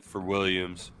month for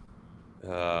Williams,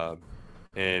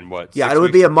 and what? Yeah, it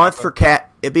would be a month for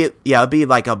Cap. It'd be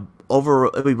like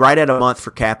it'd be right at a month for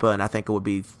Kappa, and I think it would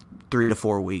be 3 to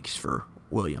 4 weeks for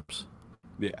Williams.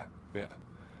 Yeah.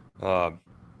 Burrow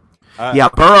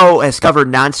has covered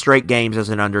 9 straight games as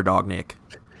an underdog, Nick,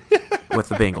 with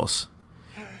the Bengals.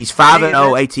 He's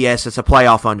 5-0 ATS. It's a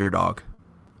playoff underdog.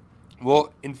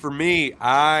 Well, and for me,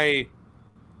 I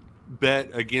bet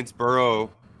against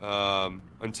Burrow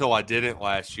until I didn't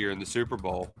last year in the Super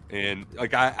Bowl, and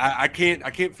like I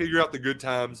can't figure out the good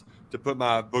times to put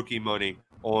my bookie money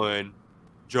on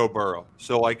Joe Burrow.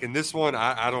 So like in this one,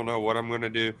 I don't know what I'm going to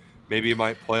do. Maybe I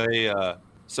might play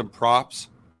some props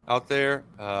out there.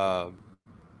 I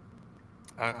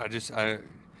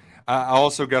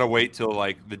also got to wait till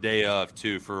like the day of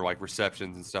too for like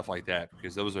receptions and stuff like that,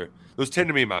 because those tend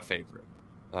to be my favorite.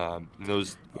 And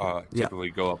those typically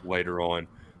go up later on.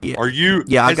 Yeah. Are you?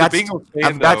 Yeah, as a Bengals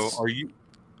fan, though, are you?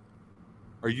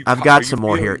 I've got some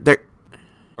more here.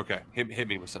 Okay, hit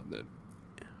me with something then.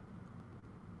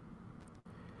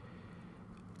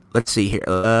 Let's see here.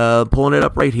 Pulling it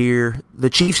up right here. The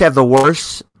Chiefs have the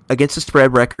worst against the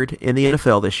spread record in the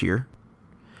NFL this year.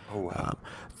 Oh wow.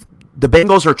 The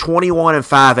Bengals are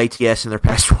 21-5 ATS in their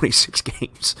past 26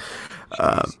 games,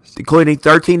 including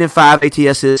 13-5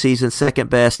 ATS this season,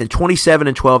 second best, and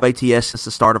 27-12 ATS since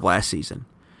the start of last season.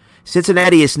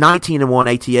 Cincinnati is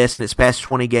 19-1 ATS in its past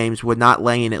 20 games with not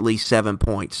laying at least 7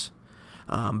 points.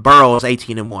 Burrow is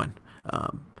 18-1.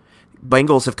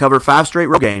 Bengals have covered 5 straight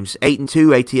road games,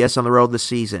 8-2 ATS on the road this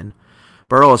season.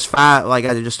 Burrow is 5, like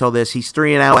I just told this, he's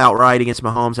 3-0 outright against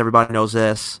Mahomes. Everybody knows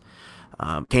this.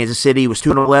 Kansas City was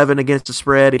 2-11 against the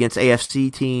spread against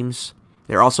AFC teams.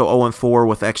 They're also 0-4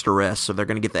 with extra rest, so they're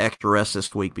going to get the extra rest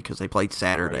this week because they played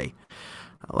Saturday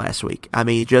last week. I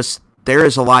mean, just there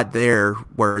is a lot there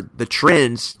where the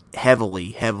trends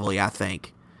heavily, I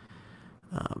think,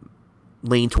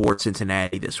 lean towards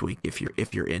Cincinnati this week if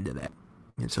you're into that.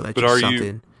 And so that's just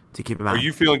something to keep in mind. Are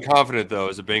you feeling confident though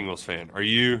as a Bengals fan? Are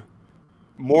you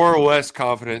more or less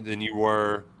confident than you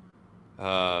were?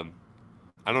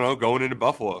 I don't know, going into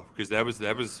Buffalo, because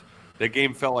that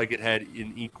game felt like it had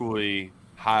an equally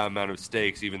high amount of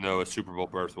stakes, even though a Super Bowl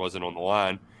berth wasn't on the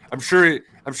line. I'm sure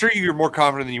you're more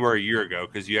confident than you were a year ago,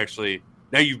 because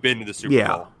now you've been to the Super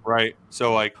Bowl, right?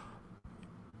 So like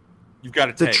you've got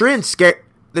to take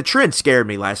the trend scared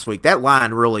me last week. That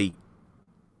line really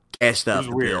gassed up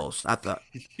the Bills. I thought,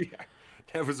 yeah,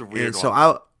 that was a weird. And so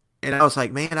I was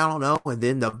like, man, I don't know. And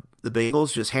then the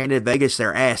Bengals just handed Vegas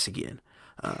their ass again.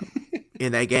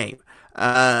 in that game.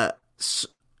 I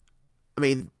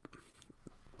mean,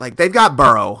 like they've got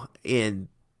Burrow in,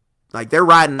 like they're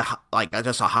riding like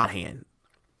just a hot hand.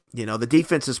 You know, the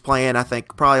defense is playing, I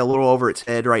think, probably a little over its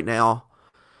head right now.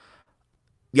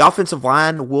 The offensive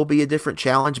line will be a different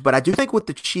challenge, but I do think with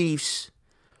the Chiefs,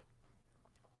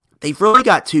 they've really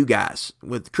got two guys.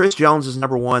 With Chris Jones as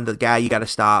number one, the guy you got to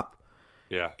stop.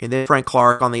 Yeah. And then Frank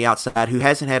Clark on the outside, who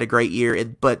hasn't had a great year.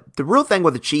 But the real thing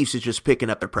with the Chiefs is just picking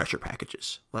up their pressure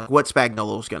packages, like what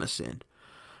Spagnuolo's going to send.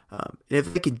 And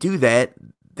if they can do that,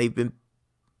 I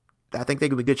think they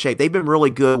can be in good shape. They've been really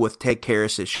good with Ted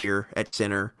Karras this year at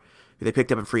center, who they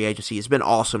picked up in free agency. It's been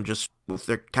awesome just with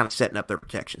their kind of setting up their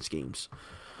protection schemes.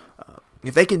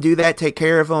 If they can do that, take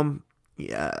care of them,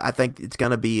 yeah, I think it's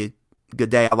going to be a good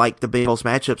day. I like the Bengals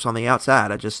matchups on the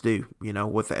outside. I just do. You know,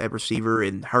 with the receiver,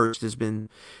 and Hurst has been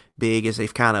big as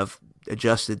they've kind of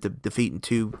adjusted to defeating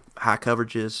two high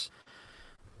coverages.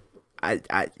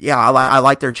 I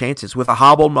like their chances with a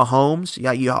hobbled Mahomes.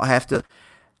 Yeah, you have to.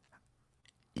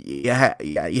 You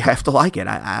have to like it.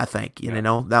 I think you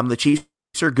know. The Chiefs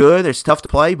are good. It's tough to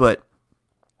play, but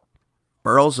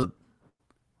Burrow's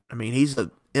he's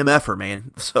a MFer,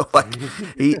 man. So like,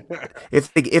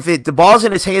 if the ball's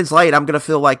in his hands late, I'm gonna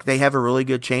feel like they have a really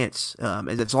good chance. And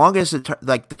as long as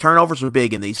the turnovers were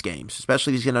big in these games,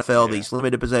 especially these NFL, these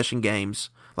limited possession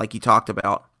games, like you talked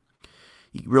about,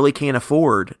 you really can't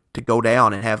afford to go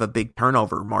down and have a big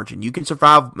turnover margin. You can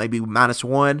survive maybe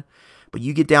 -1, but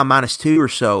you get down -2 or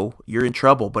so, you're in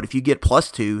trouble. But if you get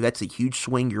 +2, that's a huge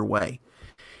swing your way.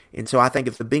 And so I think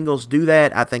if the Bengals do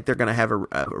that, I think they're going to have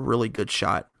a really good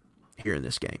shot here in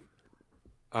this game.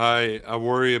 I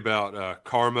worry about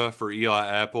karma for Eli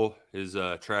Apple, his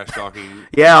trash talking.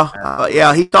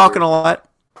 He's talking a lot.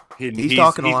 He's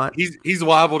talking a lot. He's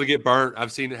liable to get burnt.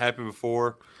 I've seen it happen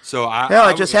before. So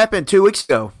it just happened 2 weeks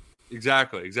ago.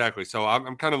 Exactly. So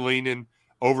I'm kind of leaning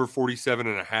over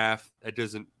 47.5. That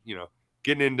doesn't,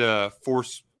 getting into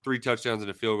force 3 touchdowns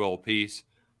and a field goal apiece.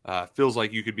 Feels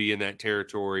like you could be in that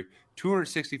territory.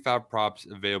 265 props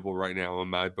available right now on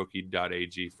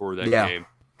mybookie.ag for that game.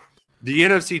 The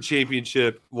NFC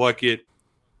Championship,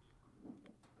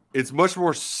 it's much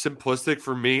more simplistic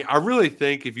for me. I really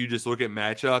think if you just look at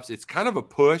matchups, it's kind of a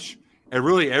push and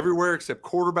really everywhere except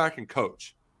quarterback and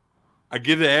coach. I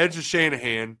give the edge to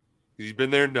Shanahan because he's been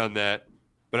there and done that,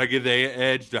 but I give the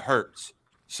edge to Hurts.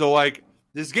 So,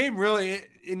 this game really,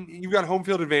 you've got home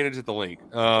field advantage at the link.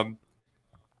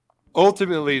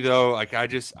 Ultimately, though, I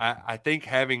think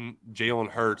having Jalen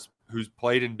Hurts, who's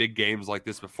played in big games like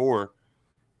this before,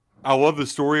 I love the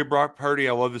story of Brock Purdy.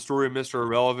 I love the story of Mr.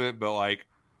 Irrelevant, but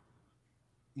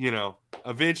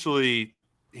eventually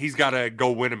he's got to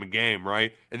go win him a game,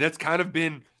 right? And that's kind of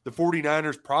been the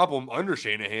 49ers' problem under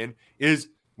Shanahan is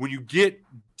when you get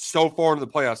so far into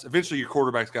the playoffs, eventually your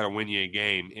quarterback's got to win you a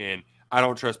game, and I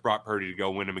don't trust Brock Purdy to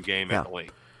go win him a game at the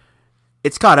link.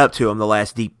 It's caught up to him the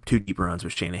last two deep runs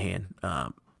with Shanahan.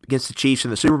 Against the Chiefs in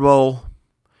the Super Bowl,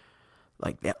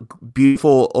 that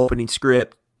beautiful opening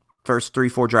script. First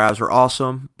 3-4 drives were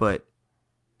awesome, but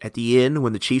at the end,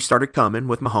 when the Chiefs started coming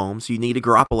with Mahomes, you needed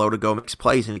Garoppolo to go make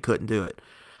plays, and he couldn't do it.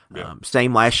 Yeah.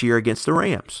 Same last year against the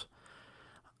Rams.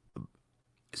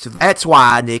 So that's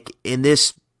why, Nick, in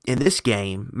this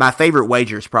game, my favorite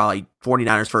wager is probably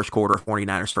 49ers first quarter,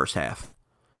 49ers first half.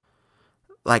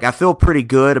 I feel pretty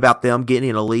good about them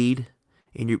getting a lead,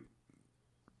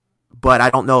 but I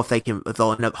don't know if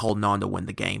they'll end up holding on to win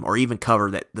the game or even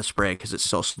cover the spread because it's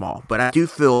so small. But I do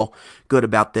feel good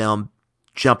about them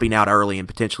jumping out early and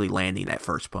potentially landing that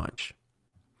first punch.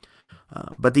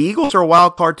 But the Eagles are a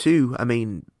wild card too.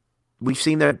 We've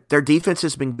seen that their defense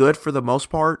has been good for the most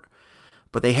part,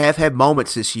 but they have had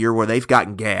moments this year where they've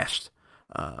gotten gashed.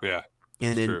 And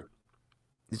then true.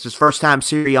 It's his first time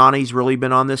Sirianni's really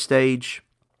been on this stage.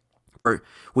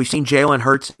 We've seen Jalen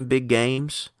Hurts in big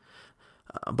games,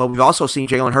 but we've also seen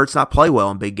Jalen Hurts not play well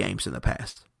in big games in the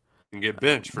past. And get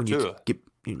benched for Tua.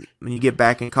 When you get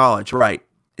back in college, right.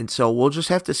 And so we'll just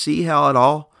have to see how it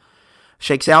all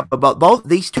shakes out. But both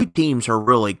these two teams are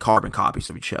really carbon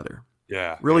copies of each other.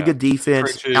 Yeah. Really good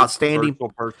defense, Trenches, outstanding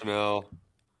personnel.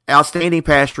 Outstanding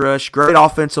pass rush, great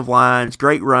offensive lines,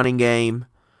 great running game.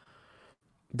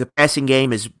 The passing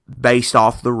game is based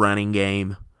off the running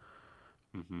game.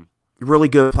 Mm-hmm. Really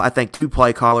good, I think, 2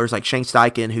 play callers like Shane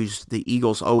Steichen, who's the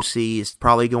Eagles' OC, is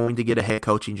probably going to get a head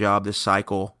coaching job this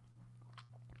cycle.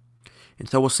 And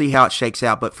so we'll see how it shakes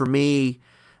out. But for me,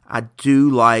 I do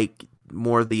like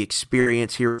more of the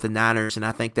experience here with the Niners, and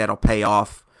I think that'll pay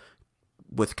off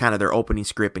with kind of their opening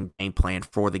script and game plan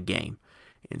for the game.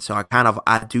 And so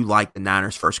I do like the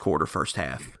Niners first quarter, first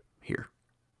half here.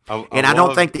 I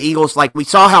don't think the Eagles, like we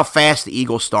saw how fast the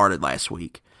Eagles started last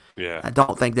week. Yeah. I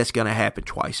don't think that's going to happen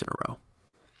twice in a row.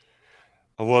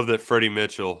 I love that Freddie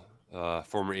Mitchell,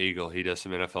 former Eagle, he does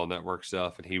some NFL Network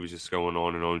stuff, and he was just going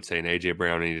on and on saying A.J.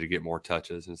 Brown needed to get more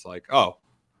touches. And it's like, oh,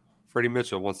 Freddie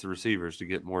Mitchell wants the receivers to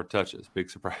get more touches. Big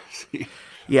surprise.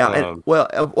 Yeah, well,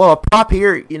 a prop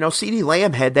here, CeeDee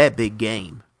Lamb had that big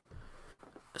game.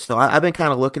 So I've been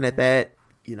kind of looking at that.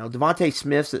 Devontae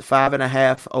Smith's at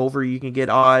 5.5 over. You can get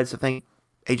odds. I think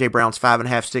A.J. Brown's 5.5,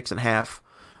 6.5.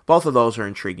 Both of those are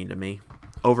intriguing to me.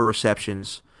 Over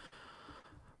receptions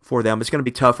for them. It's going to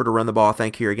be tougher to run the ball, I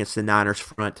think, here against the Niners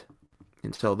front.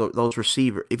 And so those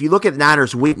receivers, if you look at the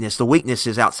Niners' weakness, the weakness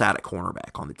is outside at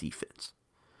cornerback on the defense.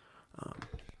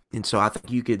 And so I think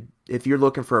you could, if you're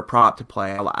looking for a prop to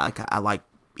play, I like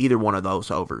either one of those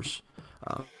overs,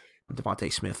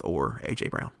 Devontae Smith or A.J.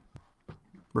 Brown.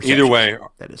 Either way,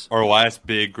 that is our last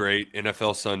big, great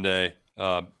NFL Sunday.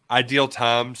 Ideal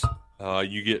times,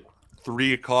 you get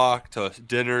 3 o'clock to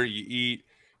dinner, you eat.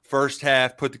 First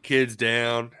half, put the kids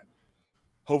down.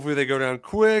 Hopefully they go down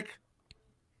quick.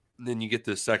 And then you get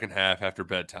the second half after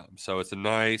bedtime. So it's a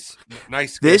nice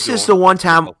This is the one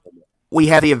time we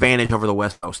have the advantage over the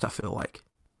West Coast, I feel like.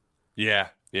 Yeah.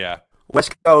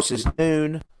 West Coast is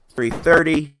noon,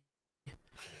 3:30.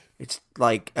 It's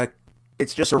like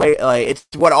it's just it's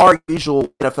what our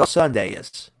usual NFL Sunday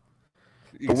is.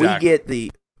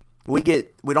 Exactly. We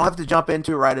don't have to jump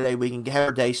into it right away. We can have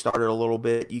our day started a little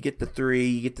bit. You get the 3,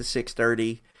 you get the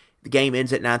 6:30. The game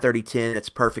ends at 9:30, 10. That's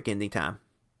perfect ending time.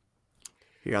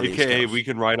 AKA, we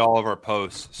can write all of our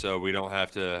posts, so we don't have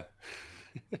to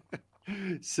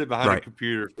sit behind a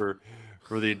computer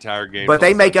for the entire game. But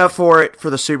they make up for it for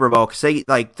the Super Bowl because they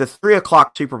the 3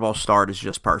 o'clock Super Bowl start is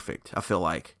just perfect. I feel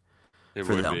like it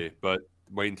would be, but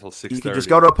wait until 6:30. You can just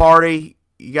go to a party.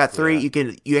 You got 3.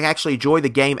 Yeah. You can actually enjoy the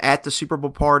game at the Super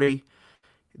Bowl party.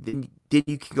 Then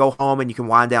you can go home and you can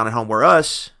wind down at home. Where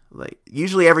us,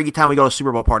 usually every time we go to a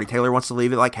Super Bowl party, Taylor wants to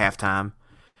leave at halftime.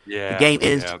 Yeah, the game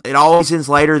ends. Yeah. It always ends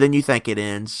later than you think it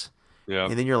ends. Yeah,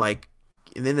 and then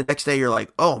and then the next day you're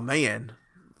like, oh man,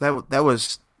 that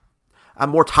was.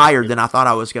 I'm more tired than I thought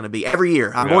I was going to be every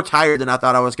year. I'm more tired than I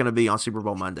thought I was going to be on Super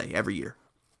Bowl Monday every year.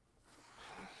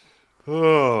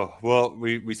 Oh, well,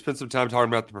 we spent some time talking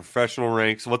about the professional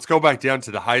ranks. Let's go back down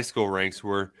to the high school ranks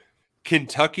where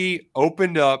Kentucky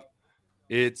opened up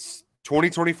its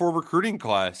 2024 recruiting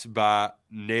class by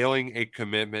nailing a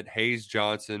commitment. Hayes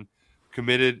Johnson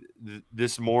committed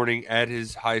this morning at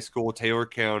his high school, Taylor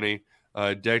County,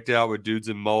 decked out with dudes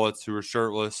in mullets who were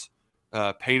shirtless,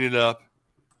 painted up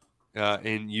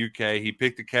in UK. He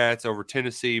picked the Cats over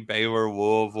Tennessee, Baylor,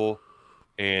 Louisville,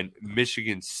 and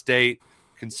Michigan State.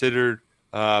 Considered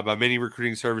by many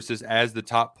recruiting services as the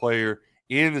top player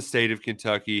in the state of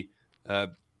Kentucky.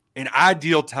 An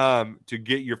ideal time to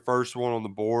get your first one on the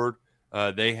board.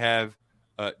 They have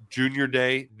Junior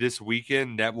Day this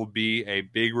weekend. That will be a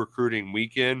big recruiting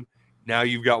weekend. Now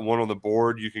you've got one on the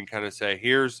board. You can kind of say,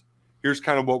 here's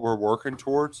kind of what we're working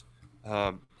towards.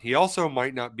 He also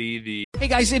might not be the... Hey,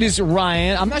 guys, it is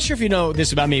Ryan. I'm not sure if you know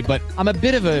this about me, but I'm a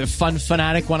bit of a fun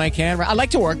fanatic when I can. I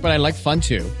like to work, but I like fun,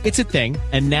 too. It's a thing.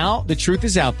 And now the truth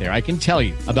is out there. I can tell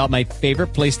you about my favorite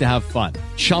place to have fun.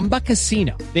 Chumba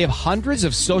Casino. They have hundreds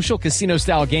of social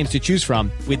casino-style games to choose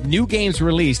from with new games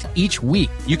released each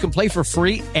week. You can play for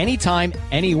free anytime,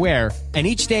 anywhere, and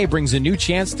each day brings a new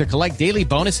chance to collect daily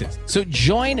bonuses. So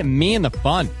join me in the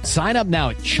fun. Sign up now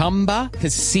at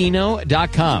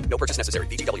ChumbaCasino.com. No purchase necessary.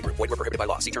 VGW Group. Void where prohibited by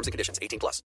law. See terms and conditions.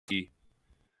 18+.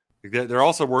 They're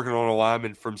also working on a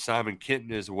lineman from Simon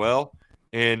Kenton as well.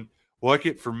 And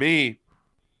for me,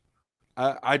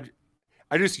 I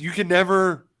just, you can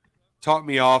never talk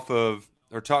me out of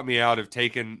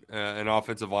taking an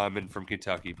offensive lineman from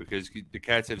Kentucky because the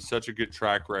Cats have such a good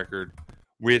track record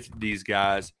with these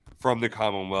guys from the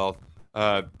Commonwealth.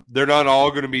 They're not all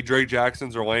going to be Drake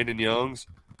Jacksons or Landon Youngs,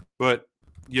 but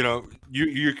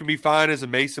you can be fine as a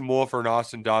Mason Wolf or an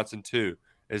Austin Dotson too,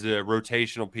 as a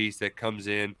rotational piece that comes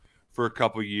in for a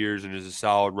couple years and is a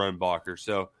solid run blocker.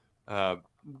 So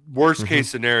worst case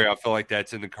scenario, I feel like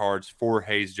that's in the cards for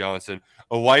Hayes Johnson,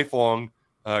 a lifelong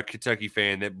Kentucky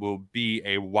fan that will be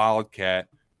a Wildcat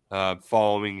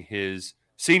following his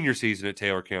senior season at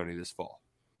Taylor County this fall.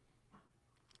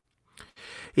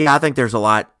 Yeah, I think there's a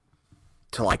lot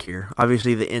to like here.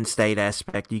 Obviously, the in-state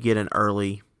aspect, you get an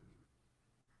early,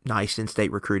 nice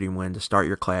in-state recruiting win to start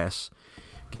your class.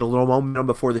 Get a little momentum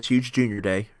before this huge junior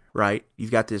day, right?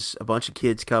 You've got a bunch of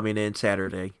kids coming in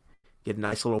Saturday. Get a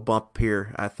nice little bump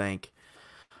here, I think.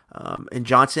 And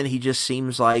Johnson, he just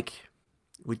seems like,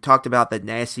 we talked about that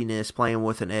nastiness, playing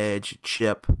with an edge,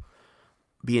 chip,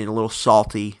 being a little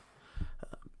salty.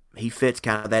 he fits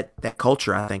kind of that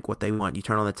culture, I think, what they want. You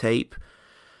turn on the tape,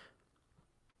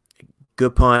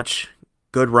 good punch,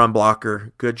 good run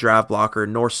blocker, good drive blocker,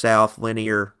 north-south,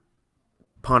 linear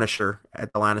punisher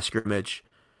at the line of scrimmage,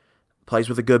 plays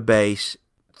with a good base,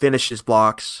 finishes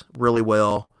blocks really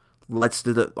well,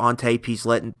 on tape he's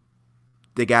letting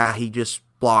the guy he just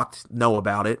blocked know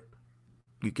about it.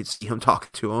 You could see him talking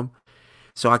to him.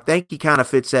 So I think he kind of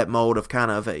fits that mold of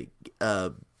kind of a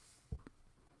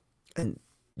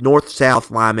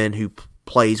north-south lineman who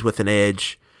plays with an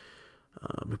edge,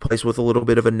 who plays with a little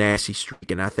bit of a nasty streak,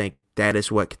 and I think that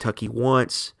is what Kentucky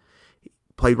wants.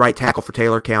 Played right tackle for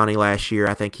Taylor County last year.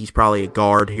 I think he's probably a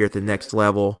guard here at the next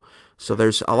level. So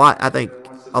there's a lot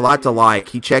to like.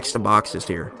 He checks the boxes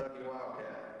here.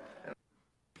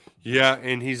 Yeah,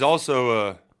 and he's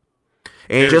also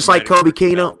and just like Kobe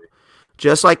Keenum,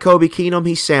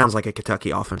 he sounds like a Kentucky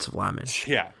offensive lineman.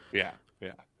 Yeah.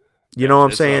 You know what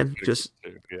I'm saying? Just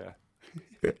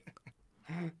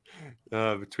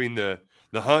between the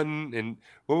hunting and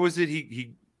what was it?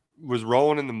 He was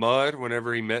rolling in the mud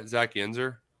whenever he met Zach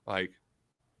Yenzer. Like,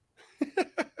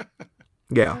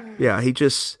 yeah.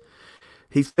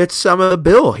 He fits some of the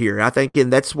bill here, I think,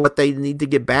 and that's what they need to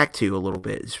get back to a little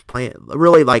bit. Is playing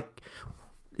really like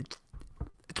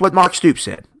it's what Mark Stoops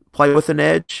said: play with an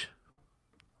edge.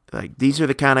 Like these are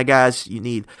the kind of guys you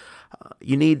need.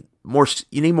 You need more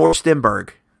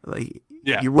Stenberg. Like,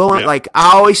 you're willing. Yeah. Like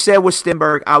I always said with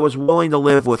Stenberg, I was willing to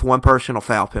live with one personal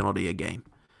foul penalty a game.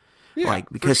 Yeah, like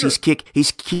because sure.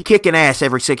 he's kicking ass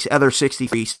every other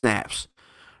 63 snaps.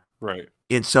 Right.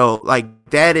 And so like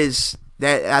that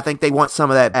I think they want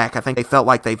some of that back. I think they felt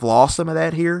like they've lost some of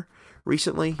that here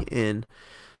recently, and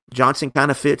Johnson kind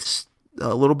of fits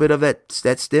a little bit of that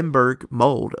Stenberg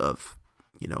mold of,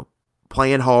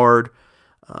 playing hard,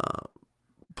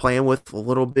 playing with a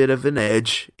little bit of an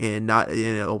edge, and not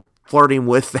flirting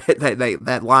with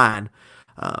that line.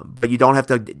 But you don't have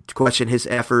to question his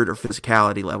effort or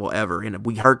physicality level ever. And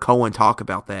we heard Cohen talk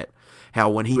about that,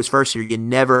 how when he was first here, you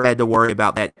never had to worry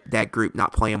about that group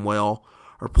not playing well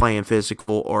or playing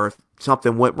physical, or if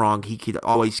something went wrong, he could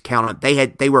always count on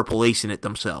it. They were policing it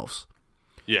themselves.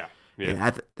 Yeah.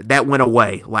 And that went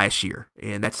away last year,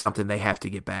 and that's something they have to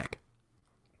get back.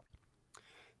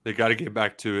 They got to get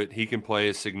back to it. He can play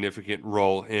a significant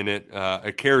role in it.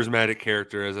 A charismatic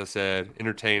character, as I said,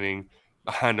 entertaining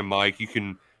behind a mic. You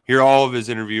can hear all of his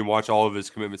interview and watch all of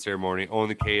his commitment ceremony on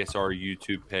the KSR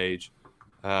YouTube page.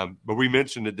 But we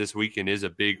mentioned that this weekend is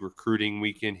a big recruiting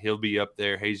weekend. He'll be up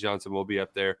there. Hayes Johnson will be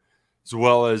up there, as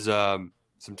well as some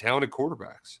talented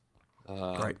quarterbacks.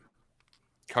 Right.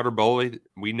 Cutter Boley,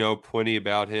 we know plenty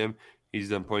about him. He's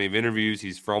done plenty of interviews.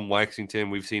 He's from Lexington.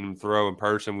 We've seen him throw in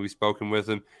person. We've spoken with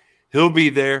him. He'll be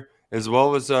there, as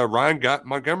well as Ryan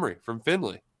Montgomery from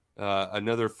Findlay,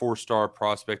 another 4-star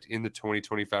prospect in the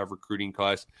 2025 recruiting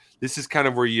class. This is kind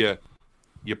of where you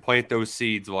plant those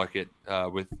seeds like it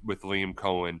with Liam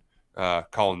Cohen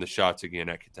calling the shots again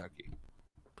at Kentucky.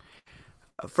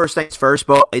 First things first,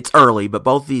 it's early, but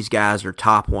both these guys are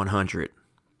top 100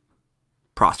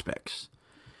 prospects.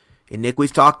 And Nick, we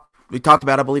talked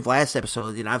about, I believe, last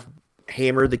episode, and I've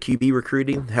hammered the QB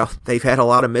recruiting, how they've had a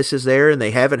lot of misses there, and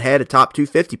they haven't had a top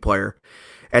 250 player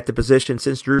at the position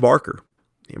since Drew Barker.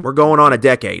 And we're going on a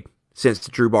decade since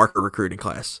the Drew Barker recruiting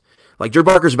class. Like, Drew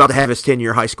Barker's about to have his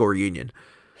 10-year high school reunion.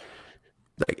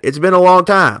 Like, it's been a long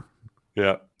time.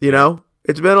 Yeah.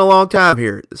 It's been a long time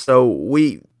here. So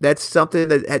that's something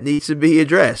that needs to be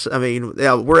addressed. I mean,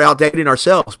 we're outdating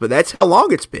ourselves, but that's how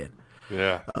long it's been.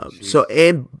 Yeah.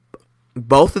 And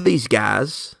both of these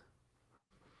guys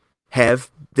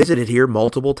have visited here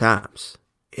multiple times.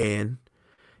 And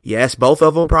yes, both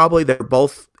of them they're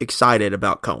both excited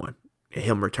about Cohen and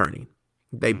him returning.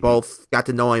 They both got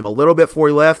to know him a little bit before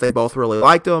he left. They both really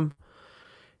liked him.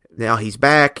 Now he's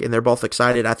back, and they're both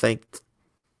excited, I think,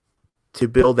 to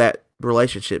build that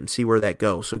relationship and see where that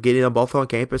goes. So getting them both on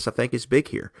campus, I think, is big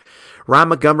here. Ryan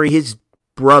Montgomery, his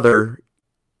brother,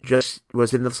 just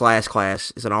was in this last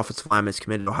class, is an offensive lineman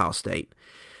committed to Ohio State.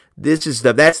 That's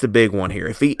the big one here.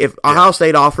 If Ohio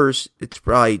State offers, it's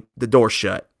probably the door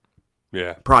shut.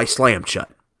 Yeah. Probably slammed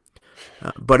shut.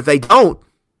 But if they don't,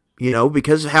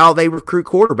 because of how they recruit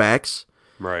quarterbacks,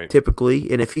 right,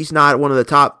 typically, and if he's not one of the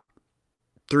top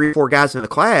 3 or 4 guys in the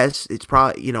class, it's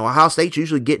probably, Ohio State's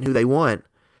usually getting who they want.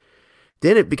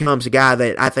 Then it becomes a guy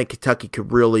that I think Kentucky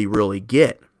could really, really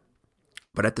get.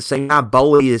 But at the same time,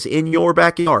 Boley is in your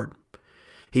backyard.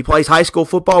 He plays high school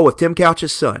football with Tim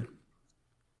Couch's son.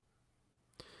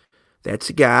 That's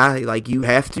a guy, like, you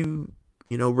have to,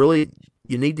 really,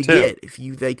 you need to get if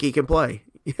you think he can play.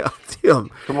 Yeah, Tim.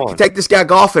 Come on. Take this guy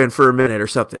golfing for a minute or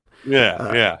something.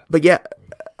 Yeah. But yeah,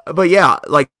 But yeah,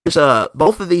 like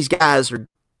both of these guys are.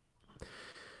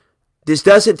 This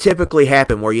doesn't typically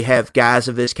happen where you have guys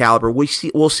of this caliber.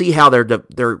 We'll see how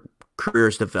their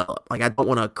careers develop. Like I don't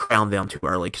want to crown them too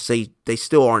early because they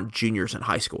still aren't juniors in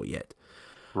high school yet.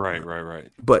 Right.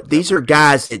 But these are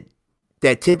guys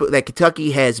that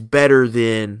Kentucky has better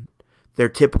than their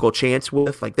typical chance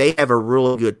with. Like they have a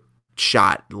really good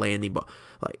shot landing ball.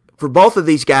 Like for both of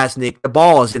these guys, Nick, the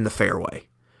ball is in the fairway,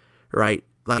 right?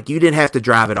 Like you didn't have to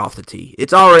drive it off the tee.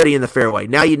 It's already in the fairway.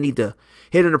 Now you need to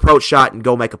hit an approach shot and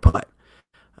go make a putt.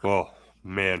 Well,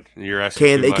 man, you're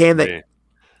asking too much of me.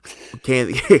 Can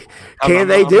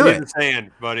they do it? I'm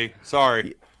saying, buddy.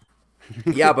 Sorry.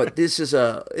 Yeah, but this is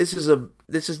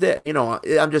that. You know,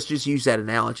 I'm just use that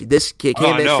analogy. This can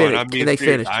they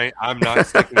finish? I'm not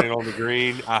sticking it on the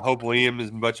green. I hope Liam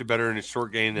is much better in his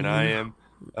short game than I am,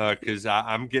 because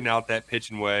I'm getting out that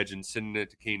pitching wedge and sending it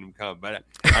to Kingdom Come. But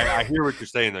I hear what you're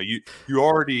saying though.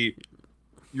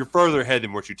 You're further ahead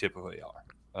than what you typically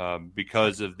are,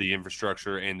 because of the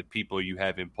infrastructure and the people you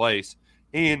have in place.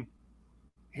 And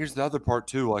here's the other part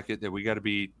too, that we got to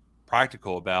be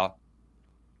practical about.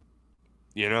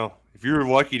 You know, if you're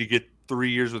lucky to get 3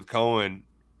 years with Cohen,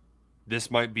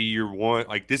 this might be your one.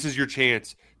 Like, this is your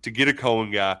chance to get a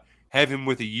Cohen guy, have him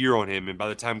with a year on him, and by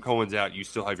the time Cohen's out, you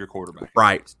still have your quarterback.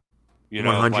 Right. You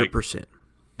know, 100%.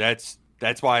 That's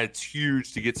why it's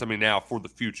huge to get somebody now for the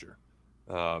future,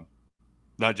 not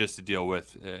just to deal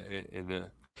with in the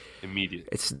immediate.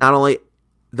 It's not only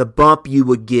the bump you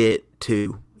would get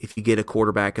to if you get a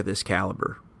quarterback of this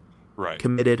caliber, right?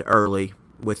 Committed early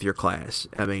with your class.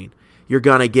 I mean, you're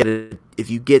going to get it. If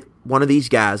you get one of these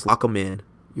guys, lock them in,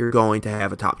 you're going to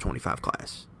have a top 25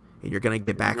 class. And you're going to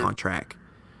get back on track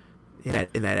in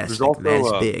that aspect. And that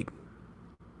is big.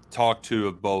 Talk to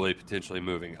a Boley potentially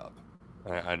moving up.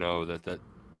 I know that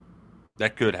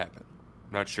could happen.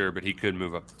 I'm not sure, but he could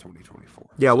move up to 2024.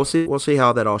 Yeah, we'll see. We'll see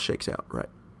how that all shakes out. Right.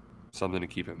 Something to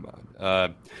keep in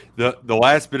mind. The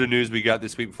last bit of news we got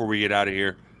this week before we get out of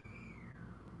here.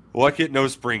 Luckett, no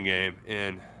spring game.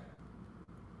 And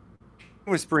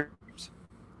with spring games,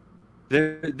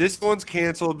 this one's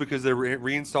canceled because they're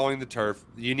reinstalling the turf.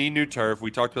 You need new turf.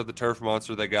 We talked about the turf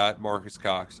monster they got, Marcus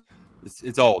Cox.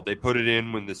 It's old. They put it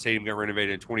in when the stadium got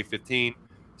renovated in 2015.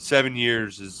 7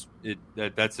 years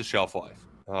that's the shelf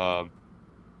life.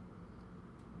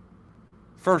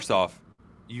 First off,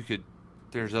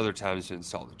 there's other times to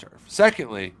install the turf.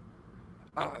 Secondly,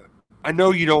 I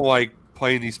know you don't like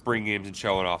playing these spring games and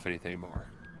showing off anything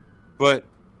more, but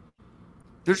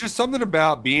there's just something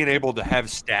about being able to have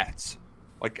stats.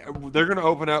 Like, they're going to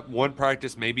open up one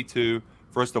practice, maybe two,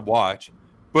 for us to watch.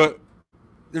 But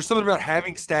there's something about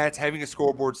having stats, having a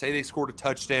scoreboard, say they scored a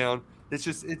touchdown.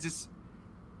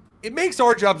 It makes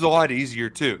our jobs a lot easier,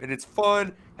 too. And it's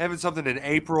fun having something in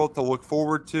April to look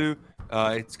forward to.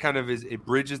 It's kind of it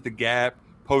bridges the gap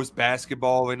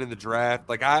post-basketball into the draft.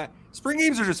 Spring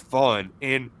games are just fun.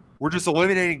 And we're just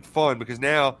eliminating fun because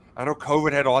now I know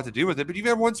COVID had a lot to do with it, but you've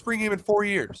had one spring game in 4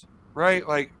 years, right?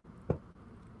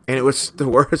 And it was the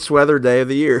worst weather day of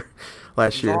the year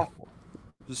last year. Awful.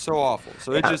 It was so awful.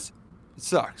 So it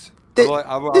sucks.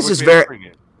 This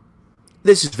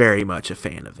is very much a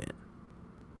fan event.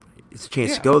 It's a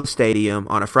chance to go to the stadium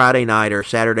on a Friday night or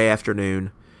Saturday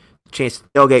afternoon, a chance to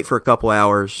tailgate for a couple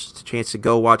hours, a chance to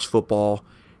go watch football,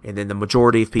 and then the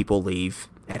majority of people leave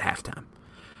at halftime.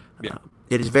 Yeah.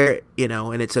 It is very,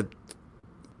 and it's a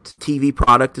TV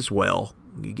product as well.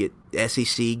 You get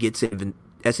SEC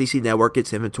Network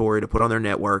gets inventory to put on their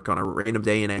network on a random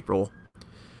day in April.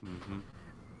 Mm-hmm.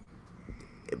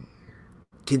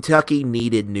 Kentucky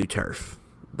needed new turf.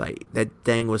 Like, that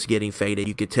thing was getting faded.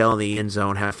 You could tell in the end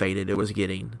zone how faded it was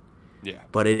getting. Yeah.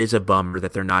 But it is a bummer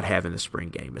that they're not having the spring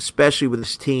game, especially with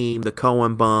this team, the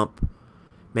Cohen bump.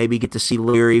 Maybe get to see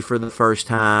Leary for the first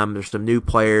time. There's some new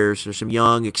players. There's some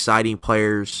young, exciting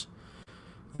players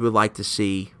you would like to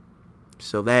see.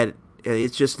 So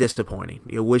it's just disappointing.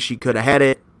 You wish you could have had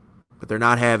it, but they're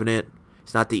not having it.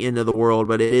 It's not the end of the world,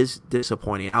 but it is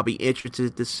disappointing. I'll be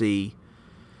interested to see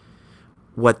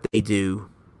what they do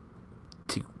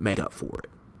to make up for it.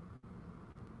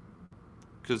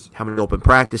 Because how many open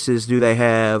practices do they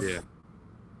have? Yeah.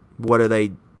 What do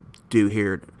they do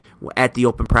here at the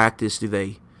open practice? Do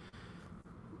they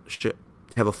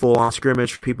have a full-on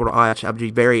scrimmage for people to watch? I'd be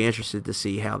very interested to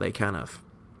see how they kind of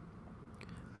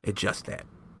adjust that.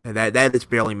 And that is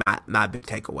barely my big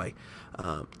takeaway.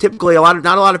 Typically, not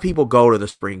a lot of people go to the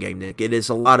spring game, Nick. It's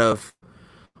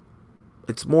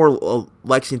more a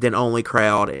Lexington only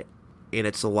crowd, and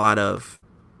it's a lot of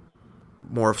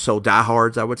more so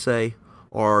diehards, I would say,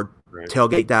 or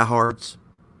tailgate diehards,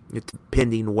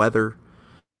 pending weather.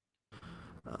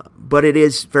 But it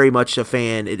is very much a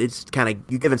fan. It's kind of,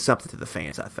 you're giving something to the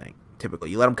fans, I think, typically.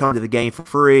 You let them come to the game for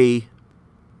free,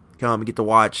 come and get to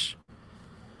watch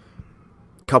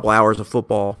a couple hours of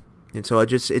football. And so it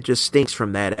just stinks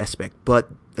from that aspect. But,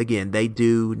 again, they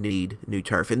do need new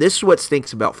turf. And this is what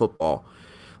stinks about football.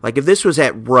 Like, if this was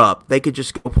at Rupp, they could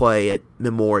just go play at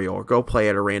Memorial or go play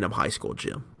at a random high school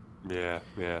gym. Yeah.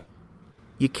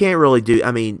 You can't really do –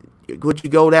 I mean, would you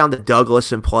go down to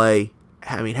Douglas and play –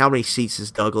 I mean, how many seats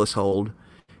does Douglas hold?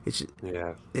 It's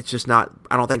just not.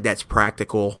 I don't think that's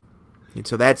practical, and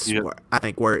so that's I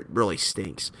think where it really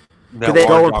stinks. Could they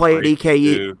go and play at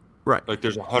EKU? Right, like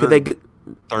there's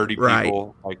 130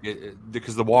 people, like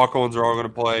because the walk-ons are all going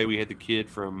to play. We had the kid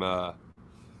from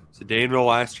Danville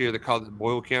last year that caught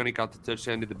Boyle County caught the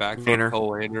touchdown to the back from Cole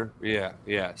Lander.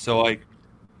 Yeah. So like,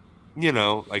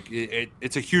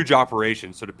 it's a huge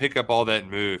operation. So to pick up all that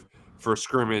and move for a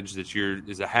scrimmage that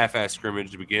is a half-ass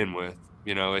scrimmage to begin with,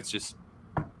 it's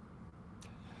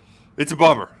a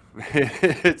bummer.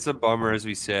 It's a bummer, as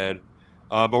we said.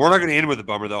 But we're not going to end with a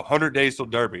bummer, though. 100 days till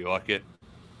Derby, like it.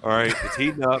 All right, it's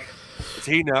heating up.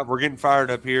 We're getting fired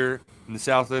up here in the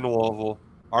south end of Louisville.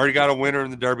 Already got a winner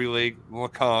in the Derby League.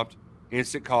 Lecompte,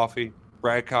 Instant Coffee,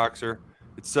 Brad Coxer.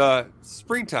 It's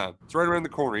springtime. It's right around the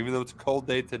corner, even though it's a cold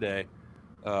day today.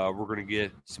 We're going to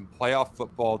get some playoff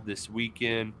football this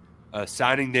weekend.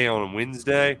 Signing day on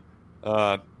Wednesday.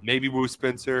 Maybe Woo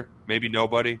Spencer, maybe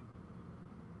nobody.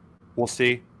 We'll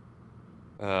see.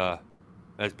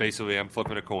 That's basically I'm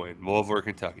flipping a coin. Louisville or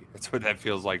Kentucky. That's what that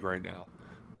feels like right now.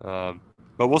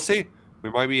 But we'll see. We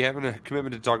might be having a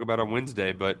commitment to talk about on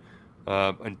Wednesday. But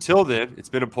until then, it's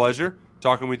been a pleasure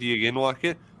talking with you again,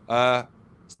 Luckett.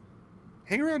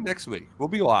 Hang around next week. We'll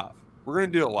be live. We're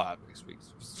going to do it live next week.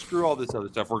 Screw all this other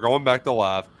stuff. We're going back to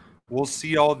live. We'll see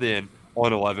y'all then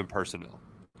on 11 Personnel.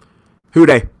 Who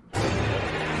dey?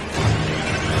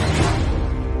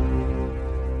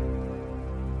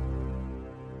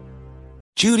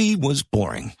 Judy was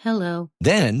boring. Hello.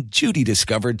 Then Judy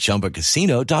discovered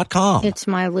ChumbaCasino.com. It's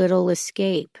my little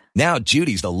escape. Now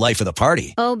Judy's the life of the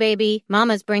party. Oh, baby,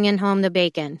 mama's bringing home the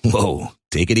bacon. Whoa,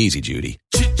 take it easy, Judy.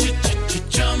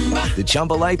 The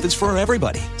Chumba life is for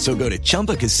everybody. So go to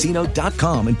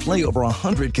ChumbaCasino.com and play over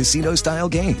 100 casino-style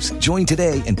games. Join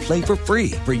today and play for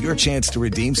free for your chance to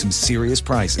redeem some serious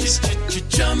prizes.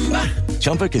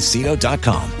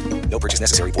 ChumbaCasino.com. No purchase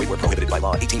necessary. Void where prohibited by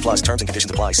law. 18+ terms and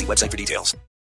conditions apply. See website for details.